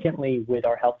significantly with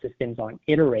our health systems on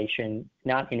iteration,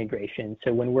 not integration.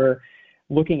 So when we're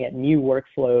looking at new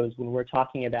workflows, when we're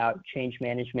talking about change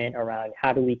management around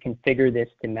how do we configure this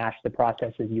to match the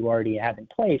processes you already have in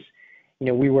place,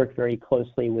 we work very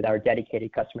closely with our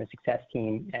dedicated customer success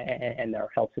team and our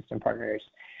health system partners.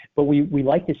 But we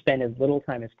like to spend as little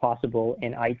time as possible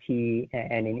in IT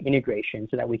and in integration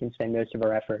so that we can spend most of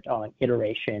our effort on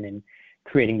iteration and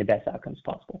creating the best outcomes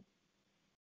possible.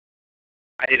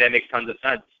 I think that makes tons of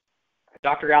sense.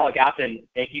 Dr. Alec Athen,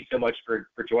 thank you so much for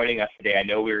joining us today. I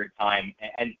know we're at time.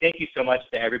 And thank you so much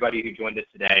to everybody who joined us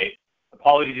today.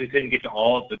 Apologies we couldn't get to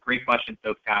all of the great questions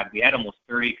folks had. We had almost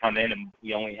 30 come in, and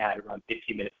we only had around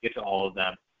 15 minutes to get to all of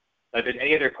them. But if there's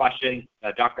any other questions,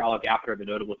 Dr. Alec Athen or the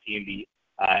Notable team be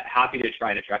happy to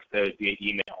try and address those via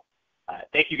email.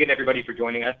 Thank you again, everybody, for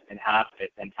joining us, and have a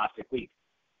fantastic week.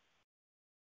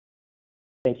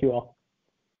 Thank you all.